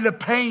money to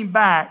pay him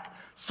back,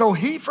 so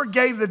he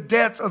forgave the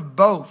debts of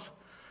both.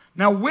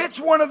 Now, which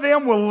one of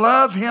them will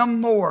love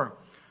him more?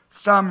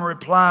 Simon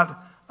replied,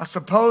 I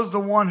suppose the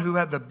one who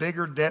had the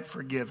bigger debt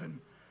forgiven.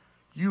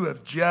 You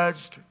have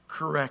judged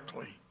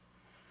correctly.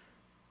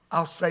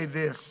 I'll say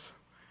this.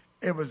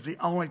 It was the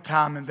only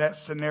time in that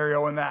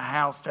scenario in that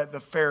house that the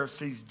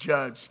Pharisees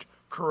judged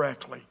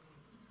correctly.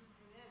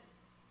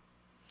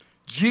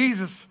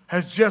 Jesus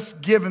has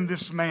just given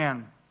this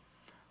man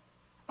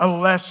a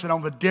lesson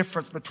on the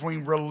difference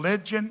between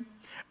religion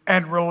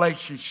and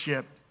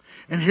relationship.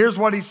 And here's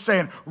what he's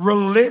saying.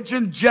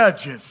 Religion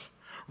judges.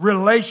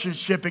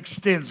 Relationship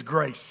extends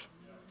grace.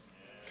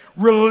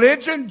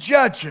 Religion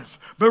judges,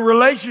 but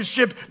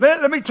relationship,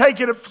 let me take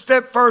it a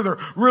step further.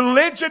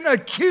 Religion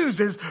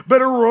accuses, but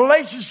a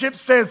relationship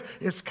says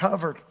it's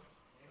covered.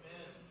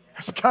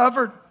 It's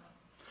covered.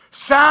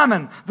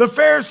 Simon, the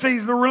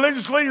Pharisees, the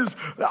religious leaders,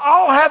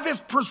 all have this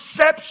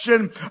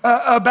perception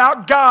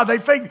about God. They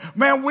think,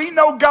 man, we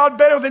know God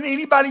better than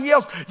anybody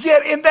else.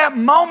 Yet in that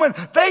moment,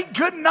 they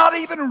could not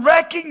even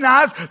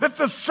recognize that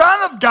the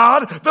Son of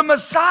God, the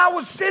Messiah,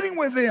 was sitting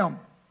with them.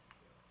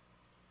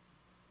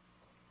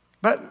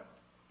 But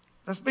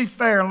let's be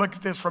fair and look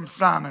at this from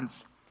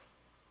Simon's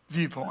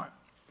viewpoint.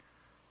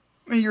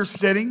 I mean, you're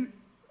sitting,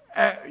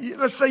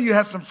 let's say you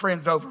have some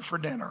friends over for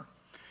dinner.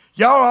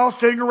 Y'all are all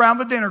sitting around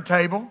the dinner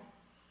table.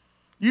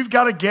 You've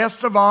got a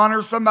guest of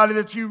honor, somebody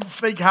that you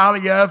think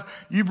highly of.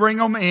 You bring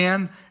them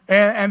in,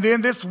 and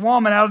then this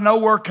woman out of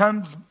nowhere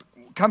comes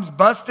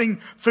busting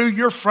through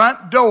your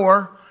front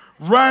door,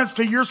 runs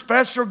to your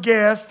special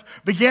guest,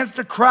 begins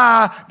to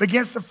cry,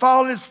 begins to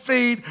fall at his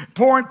feet,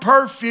 pouring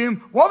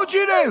perfume. What would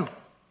you do?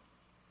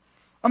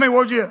 I mean, what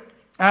would you do?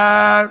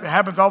 It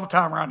happens all the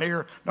time around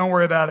here. Don't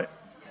worry about it.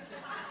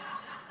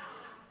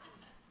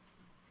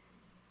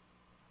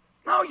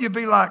 No, you'd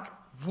be like,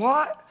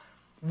 what?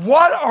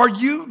 What are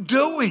you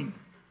doing?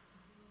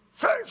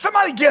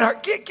 Somebody get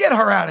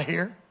her out of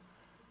here.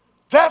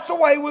 That's the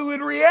way we would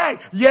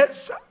react.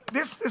 Yet,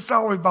 this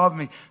always bothered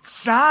me.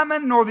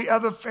 Simon nor the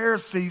other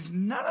Pharisees,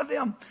 none of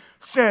them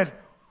said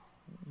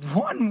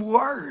one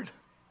word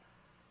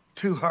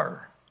to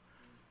her.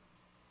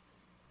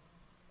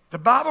 The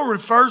Bible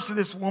refers to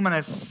this woman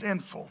as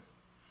sinful.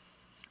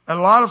 A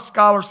lot of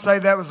scholars say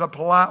that was a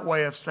polite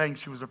way of saying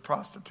she was a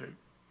prostitute.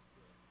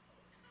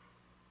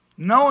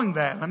 Knowing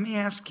that, let me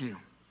ask you,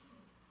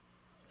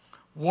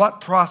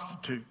 what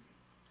prostitute,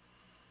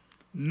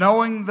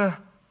 knowing the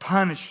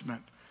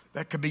punishment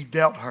that could be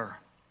dealt her,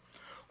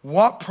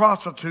 what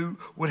prostitute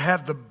would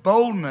have the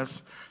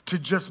boldness to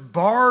just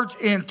barge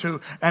into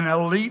an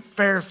elite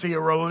Pharisee, a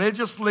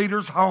religious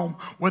leader's home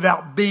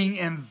without being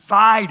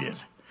invited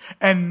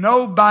and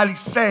nobody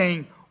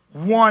saying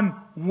one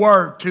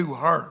word to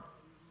her?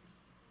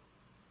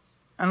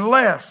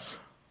 Unless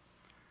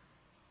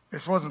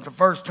this wasn't the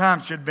first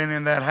time she'd been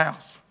in that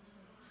house.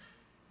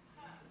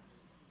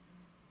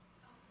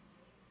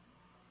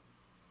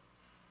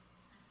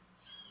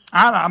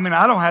 I mean,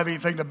 I don't have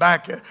anything to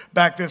back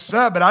this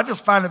up, but I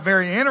just find it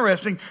very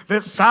interesting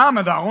that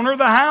Simon, the owner of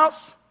the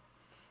house,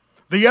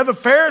 the other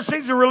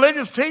Pharisees and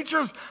religious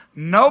teachers,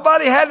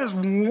 nobody had this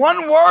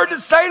one word to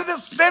say to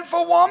this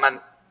sinful woman.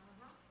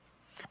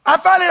 I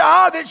find it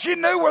odd that she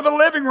knew where the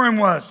living room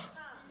was,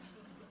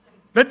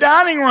 the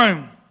dining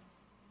room.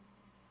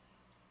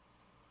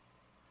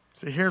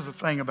 See, here's the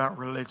thing about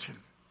religion.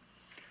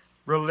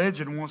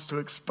 Religion wants to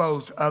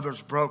expose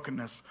others'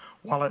 brokenness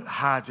while it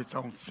hides its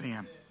own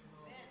sin.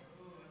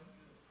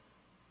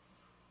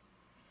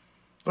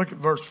 Look at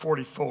verse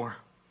 44.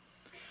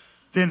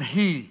 Then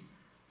he,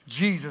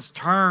 Jesus,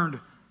 turned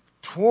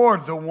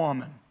toward the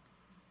woman.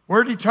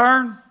 Where did he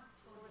turn?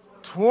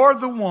 Toward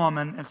the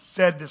woman and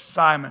said to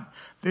Simon,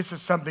 this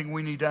is something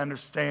we need to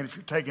understand if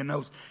you're taking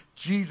notes.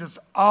 Jesus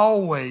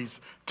always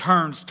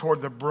turns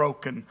toward the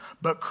broken,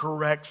 but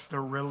corrects the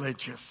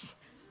religious.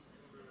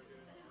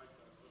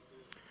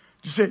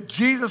 You said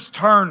Jesus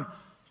turned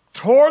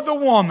toward the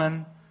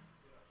woman,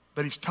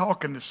 but he's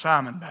talking to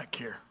Simon back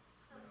here.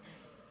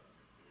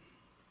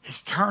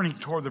 He's turning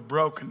toward the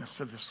brokenness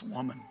of this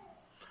woman,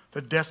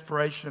 the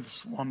desperation of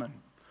this woman,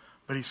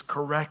 but he's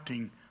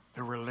correcting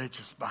the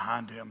religious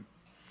behind him.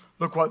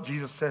 Look what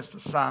Jesus says to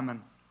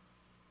Simon.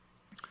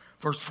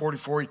 Verse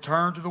 44, he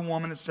turned to the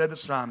woman and said to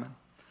Simon,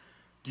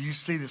 do you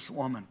see this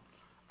woman?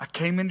 I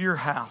came into your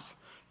house.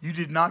 You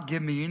did not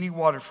give me any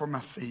water for my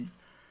feet,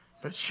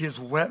 but she has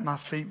wet my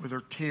feet with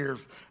her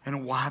tears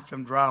and wiped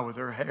them dry with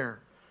her hair.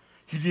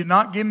 You did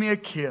not give me a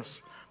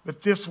kiss,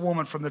 but this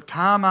woman, from the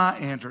time I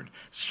entered,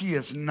 she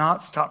has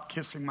not stopped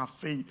kissing my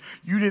feet.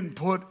 You didn't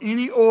put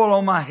any oil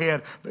on my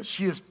head, but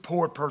she has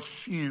poured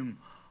perfume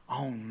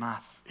on my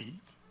feet.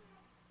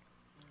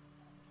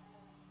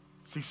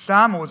 See,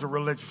 Simon was a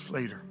religious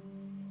leader.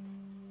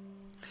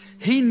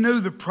 He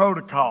knew the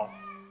protocol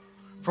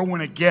for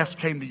when a guest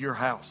came to your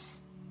house.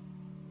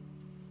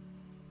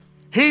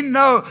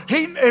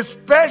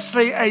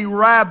 Especially a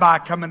rabbi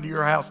coming to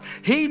your house,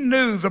 he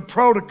knew the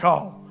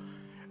protocol.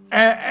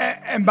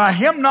 And by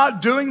him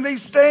not doing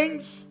these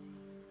things,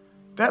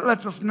 that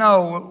lets us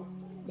know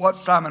what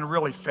Simon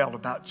really felt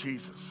about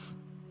Jesus.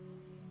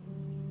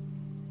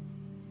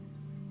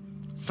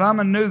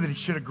 Simon knew that he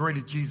should have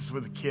greeted Jesus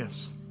with a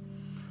kiss.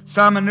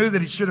 Simon knew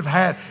that he should have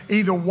had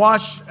either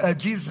washed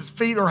Jesus'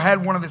 feet or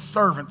had one of his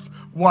servants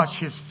wash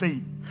his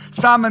feet.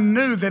 Simon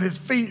knew that his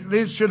feet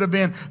then should have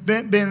been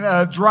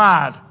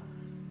dried.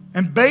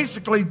 And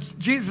basically,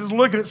 Jesus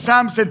looked at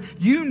Simon and said,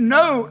 you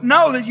know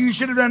that you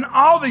should have done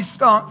all these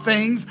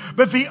things,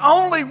 but the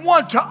only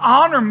one to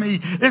honor me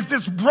is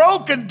this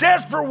broken,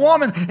 desperate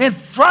woman in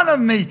front of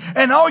me.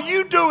 And all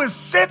you do is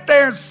sit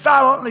there and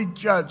silently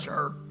judge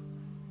her.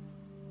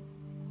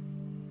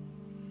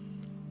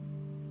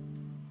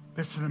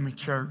 Listen to me,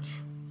 church.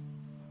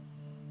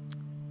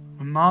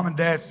 When Mom and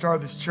Dad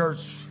started this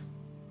church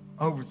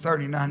over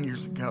 39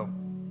 years ago,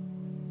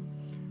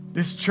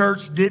 this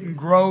church didn't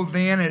grow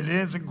then, it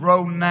doesn't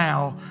grow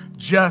now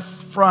just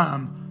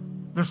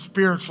from the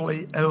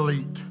spiritually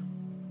elite.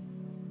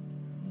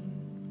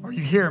 Are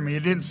you hearing me?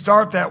 It didn't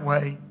start that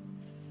way.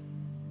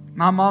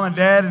 My mom and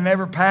dad had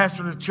never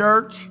pastored a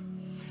church,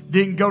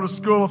 didn't go to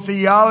school of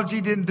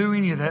theology, didn't do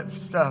any of that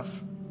stuff.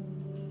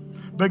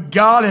 But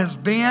God has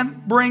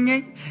been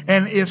bringing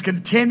and is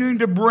continuing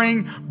to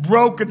bring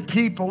broken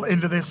people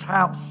into this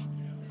house.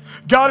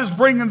 God is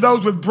bringing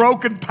those with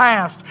broken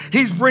past.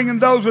 He's bringing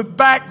those with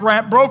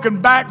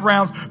broken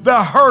backgrounds,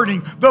 the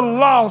hurting, the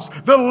lost,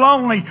 the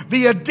lonely,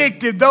 the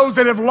addicted, those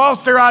that have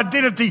lost their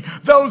identity,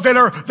 those that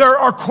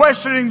are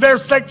questioning their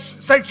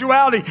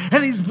sexuality.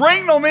 And He's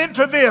bringing them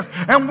into this.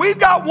 And we've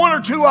got one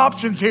or two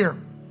options here.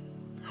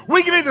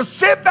 We can either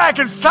sit back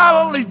and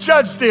silently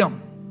judge them,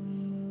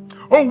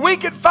 or we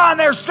can find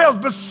ourselves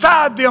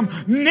beside them,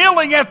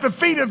 kneeling at the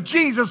feet of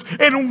Jesus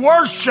in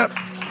worship.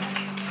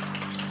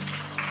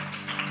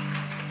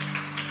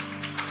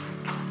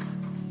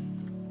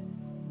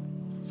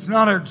 It's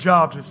not our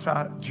job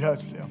to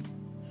judge them.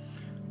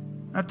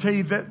 I tell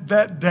you,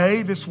 that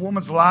day, this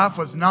woman's life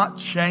was not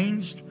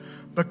changed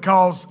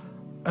because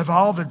of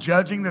all the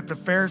judging that the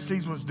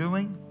Pharisees was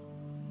doing.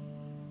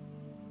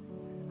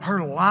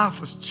 Her life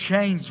was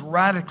changed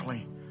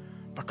radically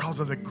because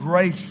of the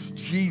grace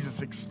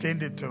Jesus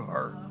extended to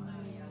her.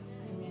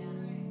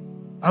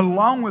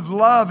 Along with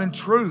love and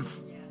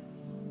truth,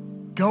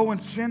 go and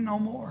sin no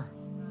more.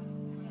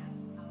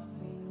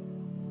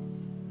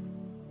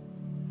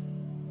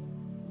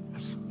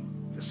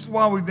 This is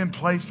why we've been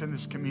placed in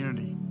this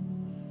community.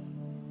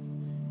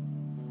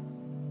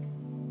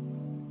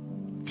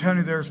 I'm telling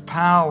you, there's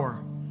power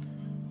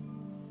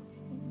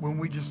when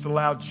we just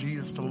allow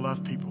Jesus to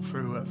love people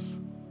through us.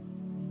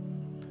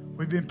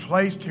 We've been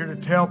placed here to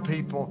tell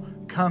people,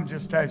 come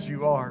just as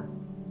you are.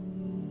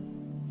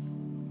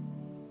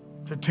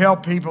 To tell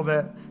people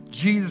that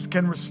Jesus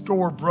can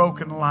restore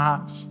broken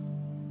lives,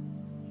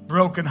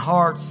 broken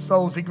hearts,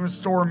 souls. He can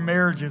restore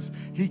marriages.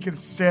 He can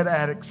set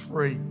addicts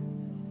free.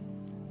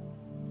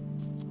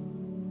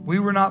 We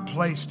were not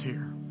placed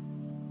here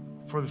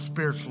for the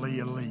spiritually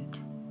elite.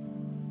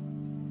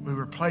 We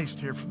were placed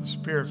here for the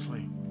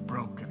spiritually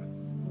broken.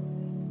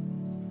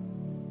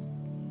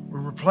 We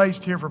were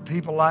placed here for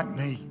people like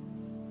me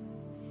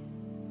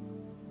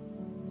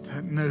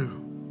that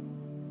knew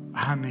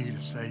I need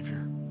a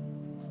Savior.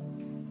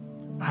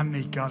 I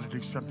need God to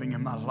do something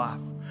in my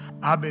life.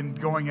 I've been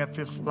going at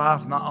this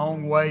life my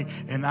own way,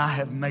 and I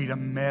have made a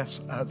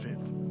mess of it.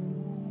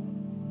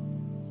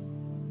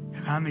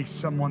 And I need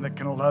someone that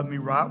can love me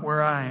right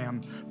where I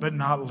am, but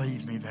not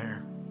leave me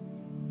there.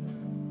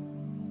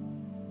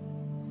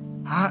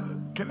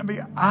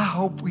 I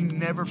hope we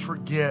never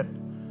forget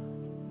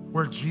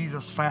where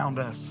Jesus found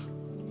us.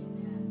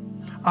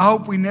 I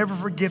hope we never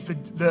forget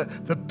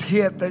the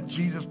pit that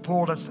Jesus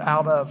pulled us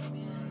out of.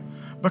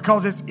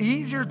 Because it's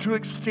easier to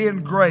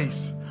extend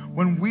grace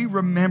when we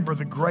remember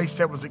the grace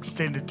that was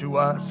extended to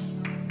us.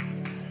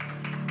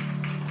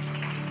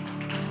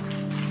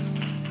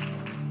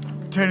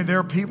 I'm telling you, there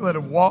are people that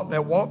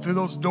walk through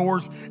those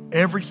doors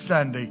every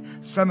Sunday.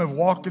 Some have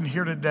walked in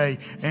here today,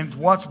 and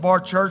Watts Bar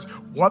Church,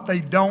 what they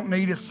don't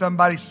need is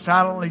somebody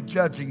silently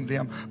judging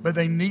them, but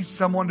they need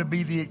someone to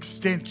be the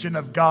extension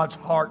of God's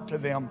heart to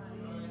them.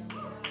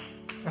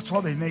 That's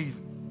what they need.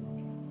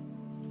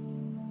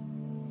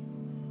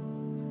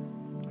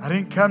 I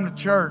didn't come to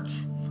church,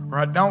 or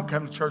I don't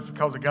come to church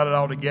because I got it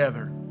all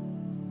together.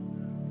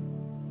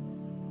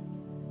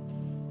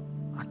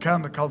 I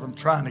come because I'm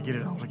trying to get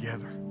it all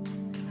together.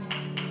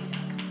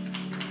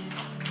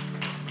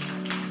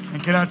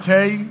 And can I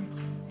tell you,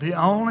 the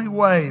only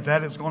way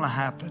that is going to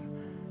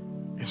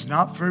happen is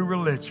not through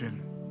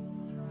religion,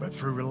 but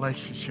through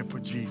relationship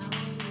with Jesus.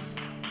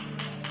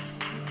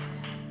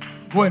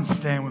 Go ahead and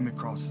stand with me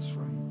across this room.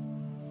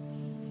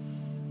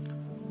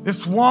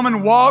 This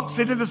woman walks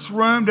into this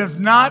room, does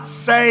not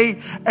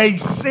say a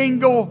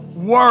single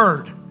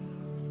word.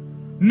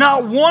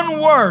 Not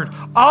one word.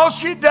 All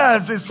she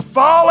does is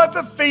fall at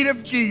the feet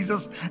of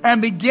Jesus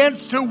and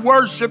begins to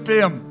worship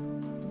Him.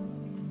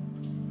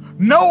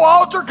 No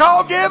altar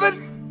call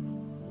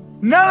given.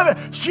 None of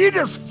that. She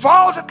just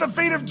falls at the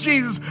feet of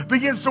Jesus,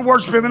 begins to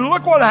worship him. And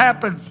look what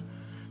happens.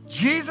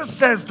 Jesus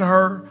says to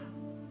her,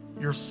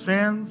 your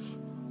sins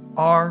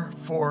are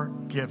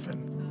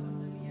forgiven.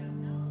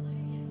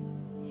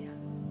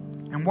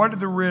 And what did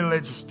the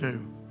religious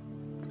do?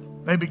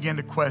 They began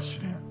to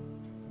question him.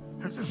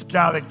 Who's this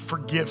guy that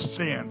forgives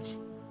sins?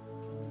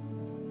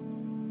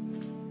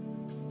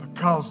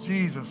 Because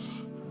Jesus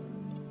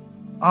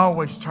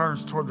always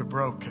turns toward the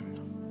broken.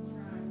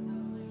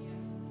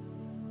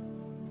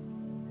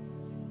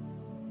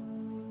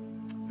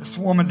 This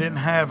woman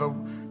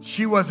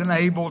she wasn't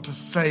able to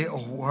say a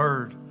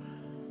word.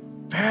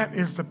 That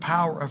is the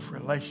power of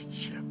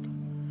relationship.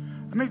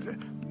 I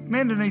mean,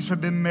 me and Denise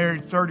have been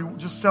married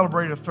just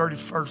celebrated a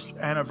 31st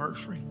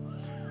anniversary.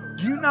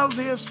 Do you know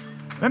this?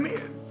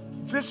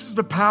 This is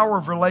the power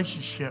of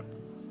relationship.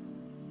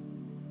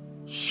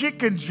 She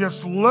can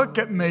just look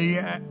at me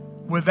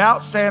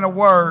without saying a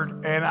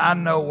word, and I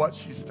know what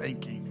she's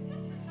thinking.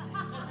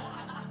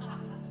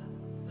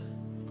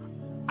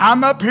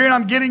 I'm up here and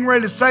I'm getting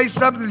ready to say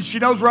something, and she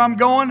knows where I'm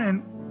going,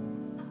 and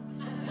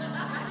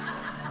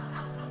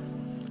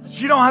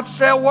she don't have to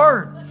say a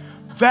word.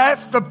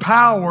 That's the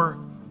power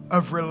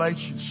of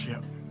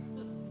relationship.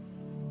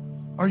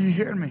 Are you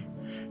hearing me?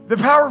 The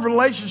power of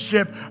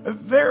relationship.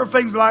 There are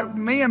things like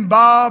me and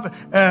Bob,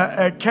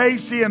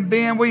 Casey and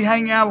Ben, we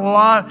hang out a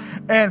lot,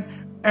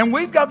 and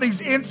we've got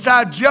these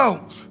inside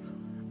jokes.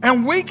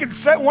 And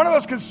one of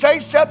us can say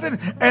something,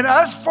 and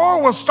us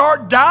four will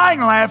start dying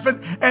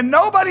laughing, and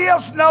nobody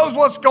else knows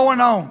what's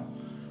going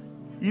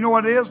on. You know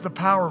what it is? The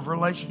power of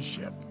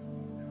relationship.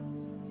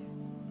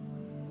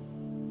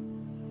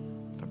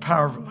 The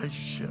power of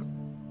relationship.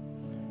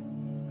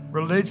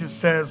 Religion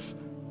says,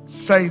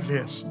 say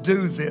this,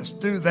 do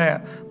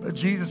that. But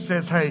Jesus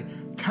says, hey,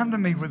 come to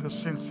me with a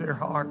sincere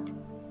heart.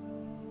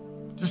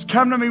 Just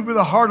come to me with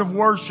a heart of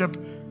worship,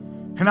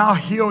 and I'll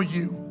heal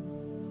you.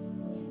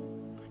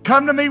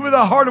 Come to me with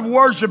a heart of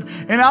worship,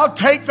 and I'll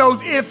take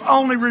those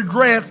if-only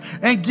regrets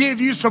and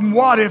give you some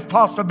what-if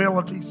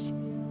possibilities.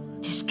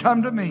 Just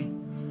come to me.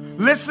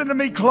 Listen to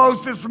me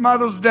close this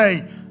Mother's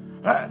Day.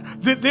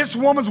 This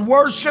woman's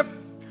worship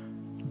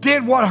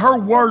did what her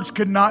words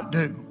could not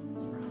do.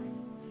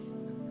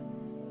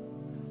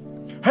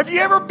 Have you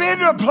ever been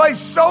to a place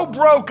so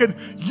broken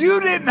you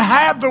didn't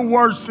have the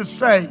words to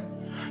say?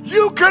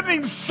 You couldn't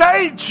even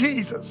say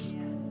Jesus.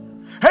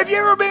 Have you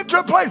ever been to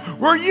a place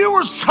where you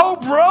were so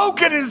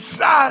broken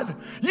inside?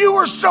 You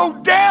were so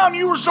down.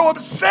 You were so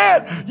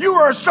upset. You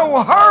were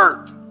so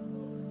hurt.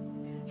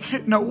 You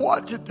didn't know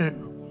what to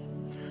do.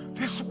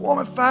 This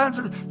woman finds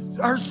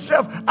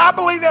herself. I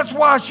believe that's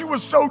why she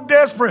was so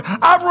desperate.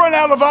 I've run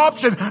out of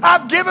options.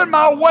 I've given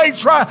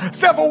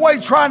myself away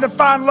trying to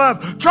find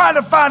love, trying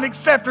to find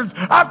acceptance.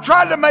 I've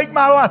tried to make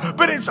my life,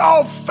 but it's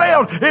all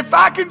failed. If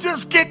I can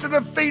just get to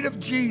the feet of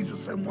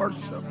Jesus and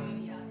worship.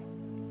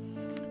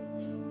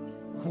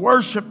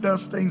 Worship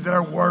does things that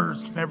our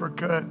words never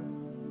could.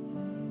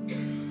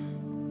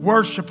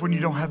 Worship when you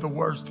don't have the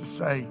words to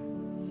say.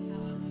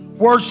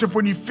 Worship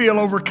when you feel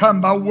overcome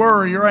by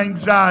worry or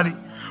anxiety.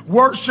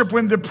 Worship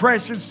when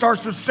depression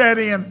starts to set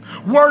in.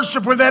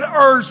 Worship when that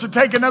urge to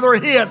take another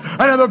hit,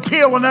 another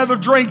pill, another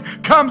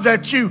drink comes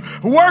at you.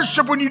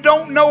 Worship when you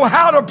don't know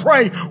how to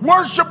pray.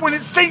 Worship when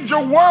it seems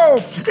your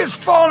world is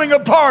falling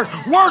apart.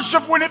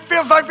 Worship when it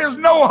feels like there's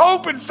no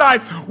hope in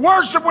sight.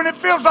 Worship when it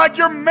feels like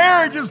your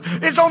marriage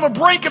is on the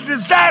brink of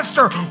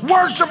disaster.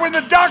 Worship when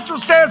the doctor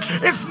says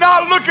it's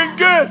not looking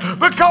good,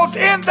 because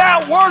in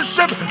that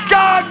worship,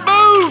 God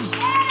moves.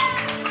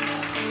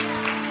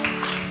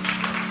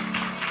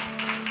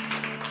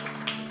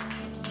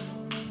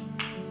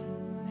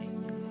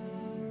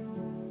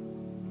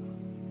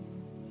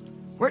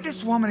 Where did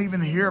this woman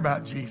even hear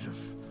about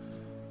Jesus?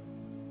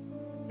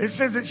 It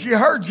says that she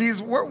heard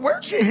Jesus. Where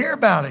did she hear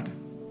about him?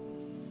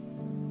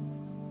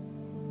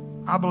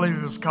 I believe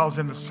it was because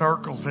in the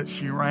circles that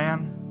she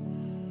ran,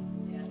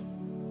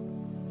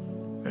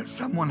 that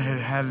someone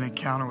had an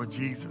encounter with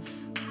Jesus.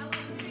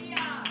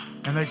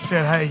 And they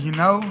said, hey, you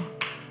know,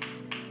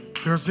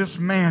 there's this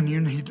man you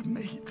need to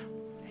meet.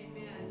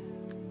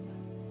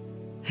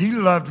 He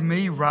loved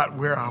me right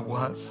where I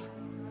was.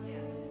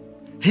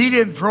 He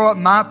didn't throw up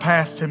my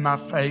past in my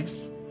face.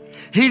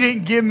 He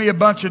didn't give me a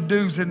bunch of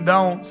do's and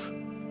don'ts.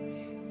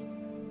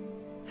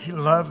 He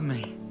loved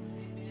me.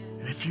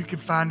 And if you can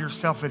find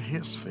yourself at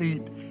his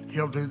feet,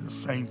 he'll do the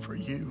same for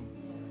you.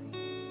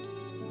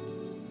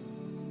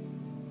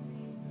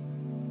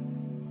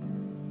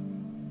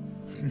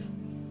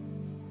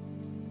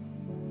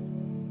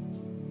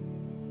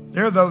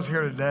 There are those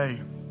here today.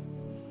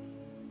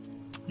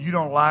 You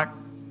don't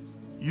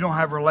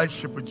have a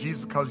relationship with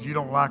Jesus because you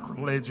don't like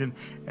religion.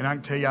 And I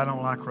can tell you, I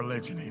don't like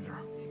religion either.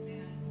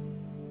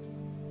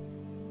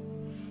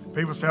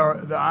 People say,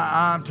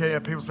 I'm telling you,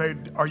 people say,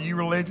 are you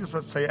religious?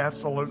 I say,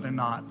 absolutely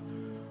not.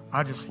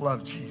 I just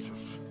love Jesus.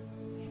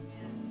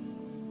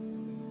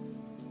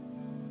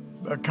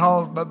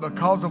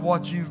 Because of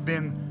what you've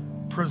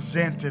been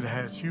presented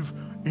as, you've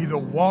either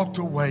walked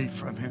away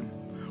from him,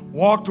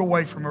 walked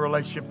away from a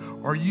relationship,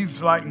 or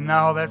you've like,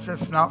 no, that's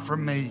just not for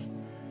me.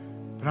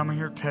 But I'm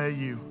here to tell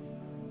you,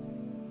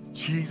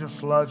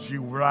 Jesus loves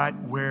you right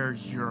where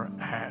you're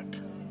at.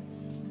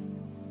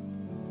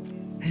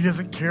 He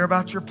doesn't care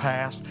about your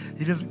past.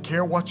 He doesn't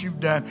care what you've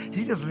done.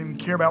 He doesn't even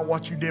care about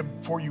what you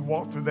did before you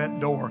walked through that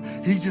door.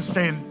 He's just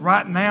saying,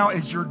 right now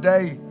is your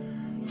day.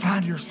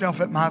 Find yourself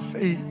at my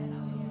feet.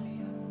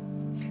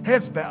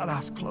 Heads bowed,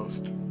 eyes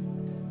closed.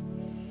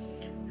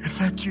 If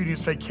that's you, you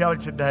say, Kelly,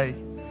 today,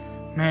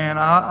 man,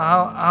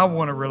 I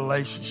want a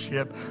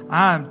relationship.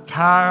 I'm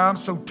tired. I'm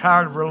so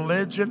tired of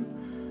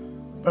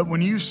religion. But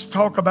when you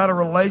talk about a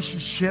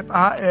relationship,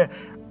 I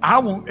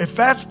want, if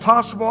that's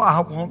possible,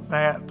 I want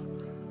that.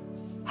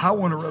 I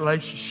want a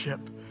relationship.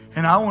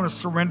 And I want to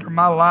surrender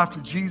my life to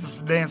Jesus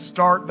today and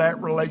start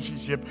that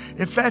relationship.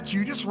 If that's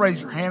you, just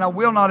raise your hand. I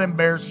will not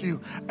embarrass you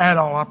at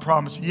all, I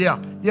promise you.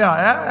 Yeah,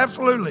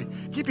 absolutely.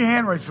 Keep your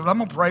hand raised because I'm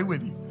going to pray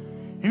with you.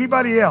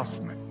 Anybody else?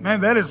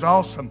 Man, that is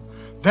awesome.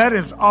 That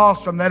is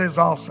awesome. That is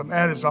awesome.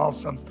 That is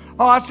awesome.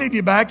 Oh, I see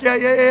you back.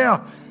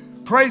 Yeah.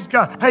 Praise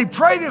God. Hey,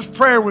 pray this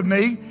prayer with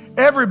me.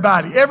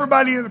 Everybody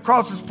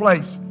across this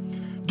place.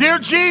 Dear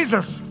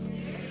Jesus,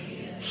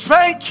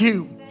 thank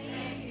you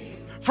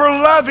for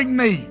loving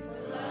me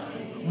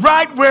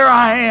right where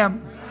I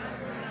am.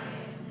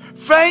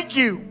 Thank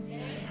you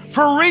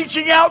for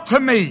reaching out to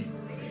me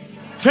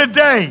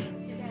today.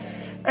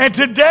 And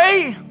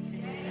today,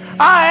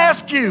 I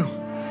ask you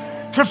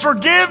to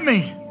forgive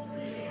me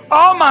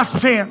all my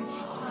sins,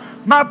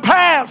 my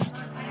past,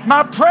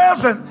 my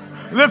present,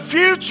 the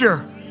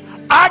future.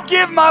 I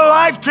give my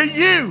life to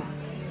you.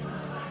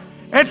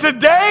 And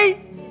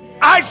today,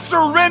 I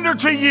surrender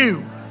to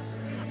you.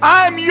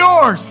 I am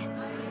yours.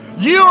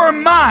 You are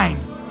mine.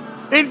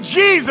 In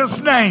Jesus'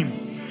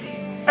 name.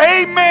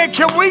 Amen.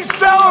 Can we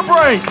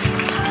celebrate?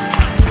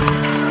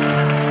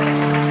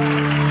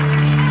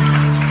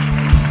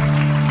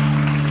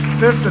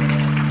 Listen.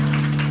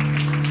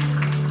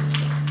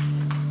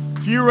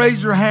 If you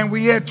raise your hand,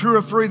 we had 2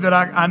 or 3 that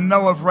I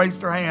know have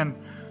raised their hand.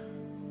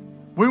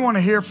 We want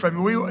to hear from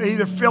you. We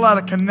either fill out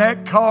a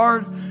Connect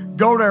card,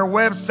 go to our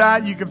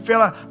website, you can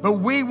fill out, but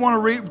we want to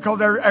read,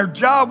 because our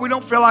job, we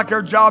don't feel like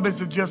our job is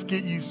to just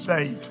get you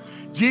saved.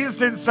 Jesus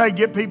didn't say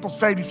get people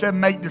saved. He said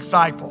make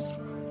disciples.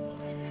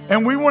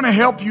 And we want to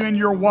help you in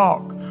your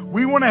walk.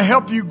 We want to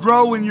help you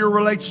grow in your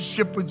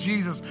relationship with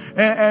Jesus.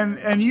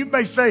 And you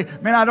may say,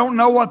 man, I don't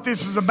know what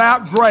this is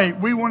about. Great.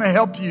 We want to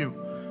help you.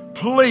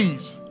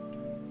 Please.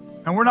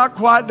 And we're not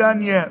quite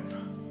done yet.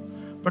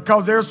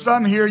 Because there's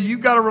some here, you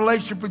got a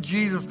relationship with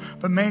Jesus,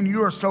 but man,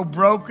 you are so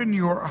broken,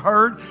 you are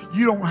hurt,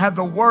 you don't have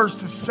the words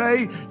to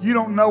say, you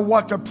don't know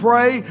what to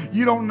pray,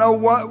 you don't know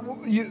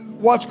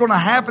what's going to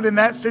happen in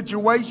that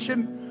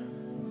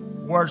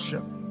situation.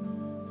 Worship.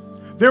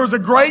 There was a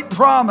great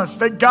promise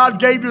that God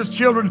gave to his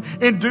children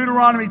in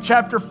Deuteronomy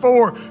chapter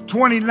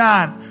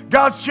 4:29.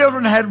 God's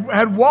children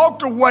had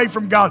walked away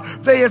from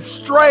God. They had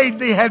strayed,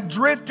 they had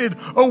drifted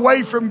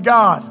away from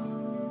God.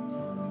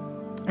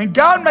 And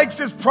God makes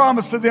this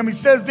promise to them. He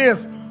says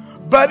this,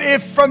 but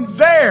if from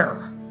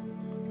there,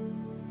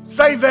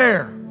 say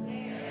there,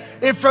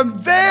 if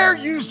from there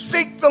you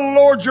seek the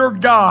Lord your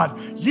God,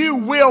 you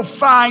will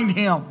find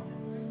him.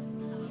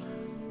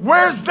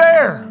 Where's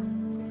there?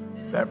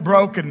 That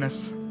brokenness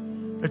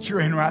that you're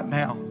in right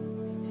now.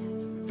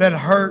 That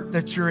hurt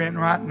that you're in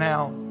right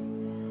now.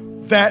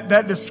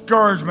 That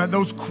discouragement,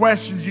 those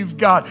questions you've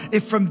got.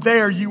 If from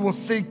there you will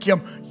seek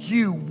him,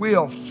 you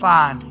will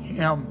find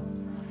him.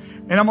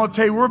 And I'm going to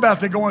tell you, we're about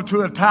to go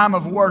into a time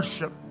of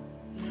worship.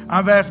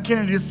 I've asked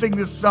Kennedy to sing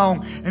this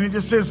song, and it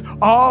just says,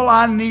 all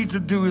I need to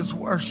do is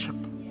worship.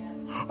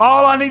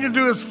 All I need to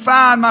do is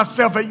find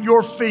myself at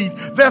your feet.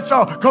 That's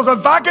all. Because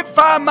if I could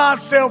find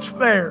myself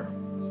there,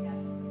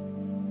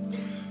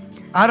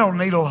 I don't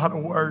need a lot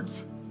of words.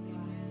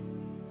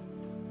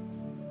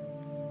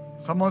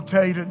 So I'm going to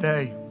tell you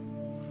today,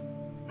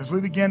 as we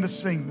begin to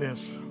sing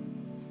this,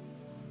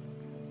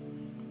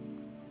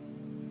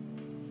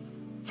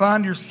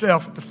 find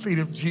yourself at the feet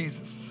of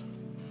Jesus.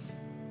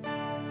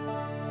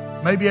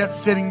 Maybe that's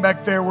sitting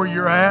back there where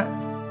you're at.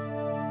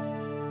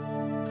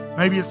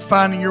 Maybe it's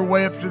finding your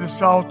way up to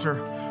this altar.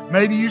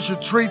 Maybe you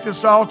should treat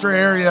this altar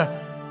area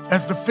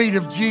as the feet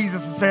of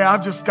Jesus and say,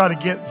 I've just got to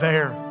get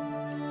there.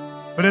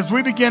 But as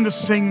we begin to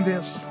sing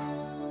this,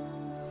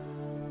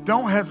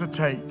 don't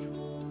hesitate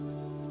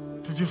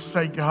to just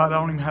say, God, I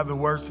don't even have the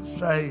words to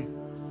say.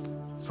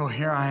 So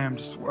here I am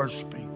just worshiping.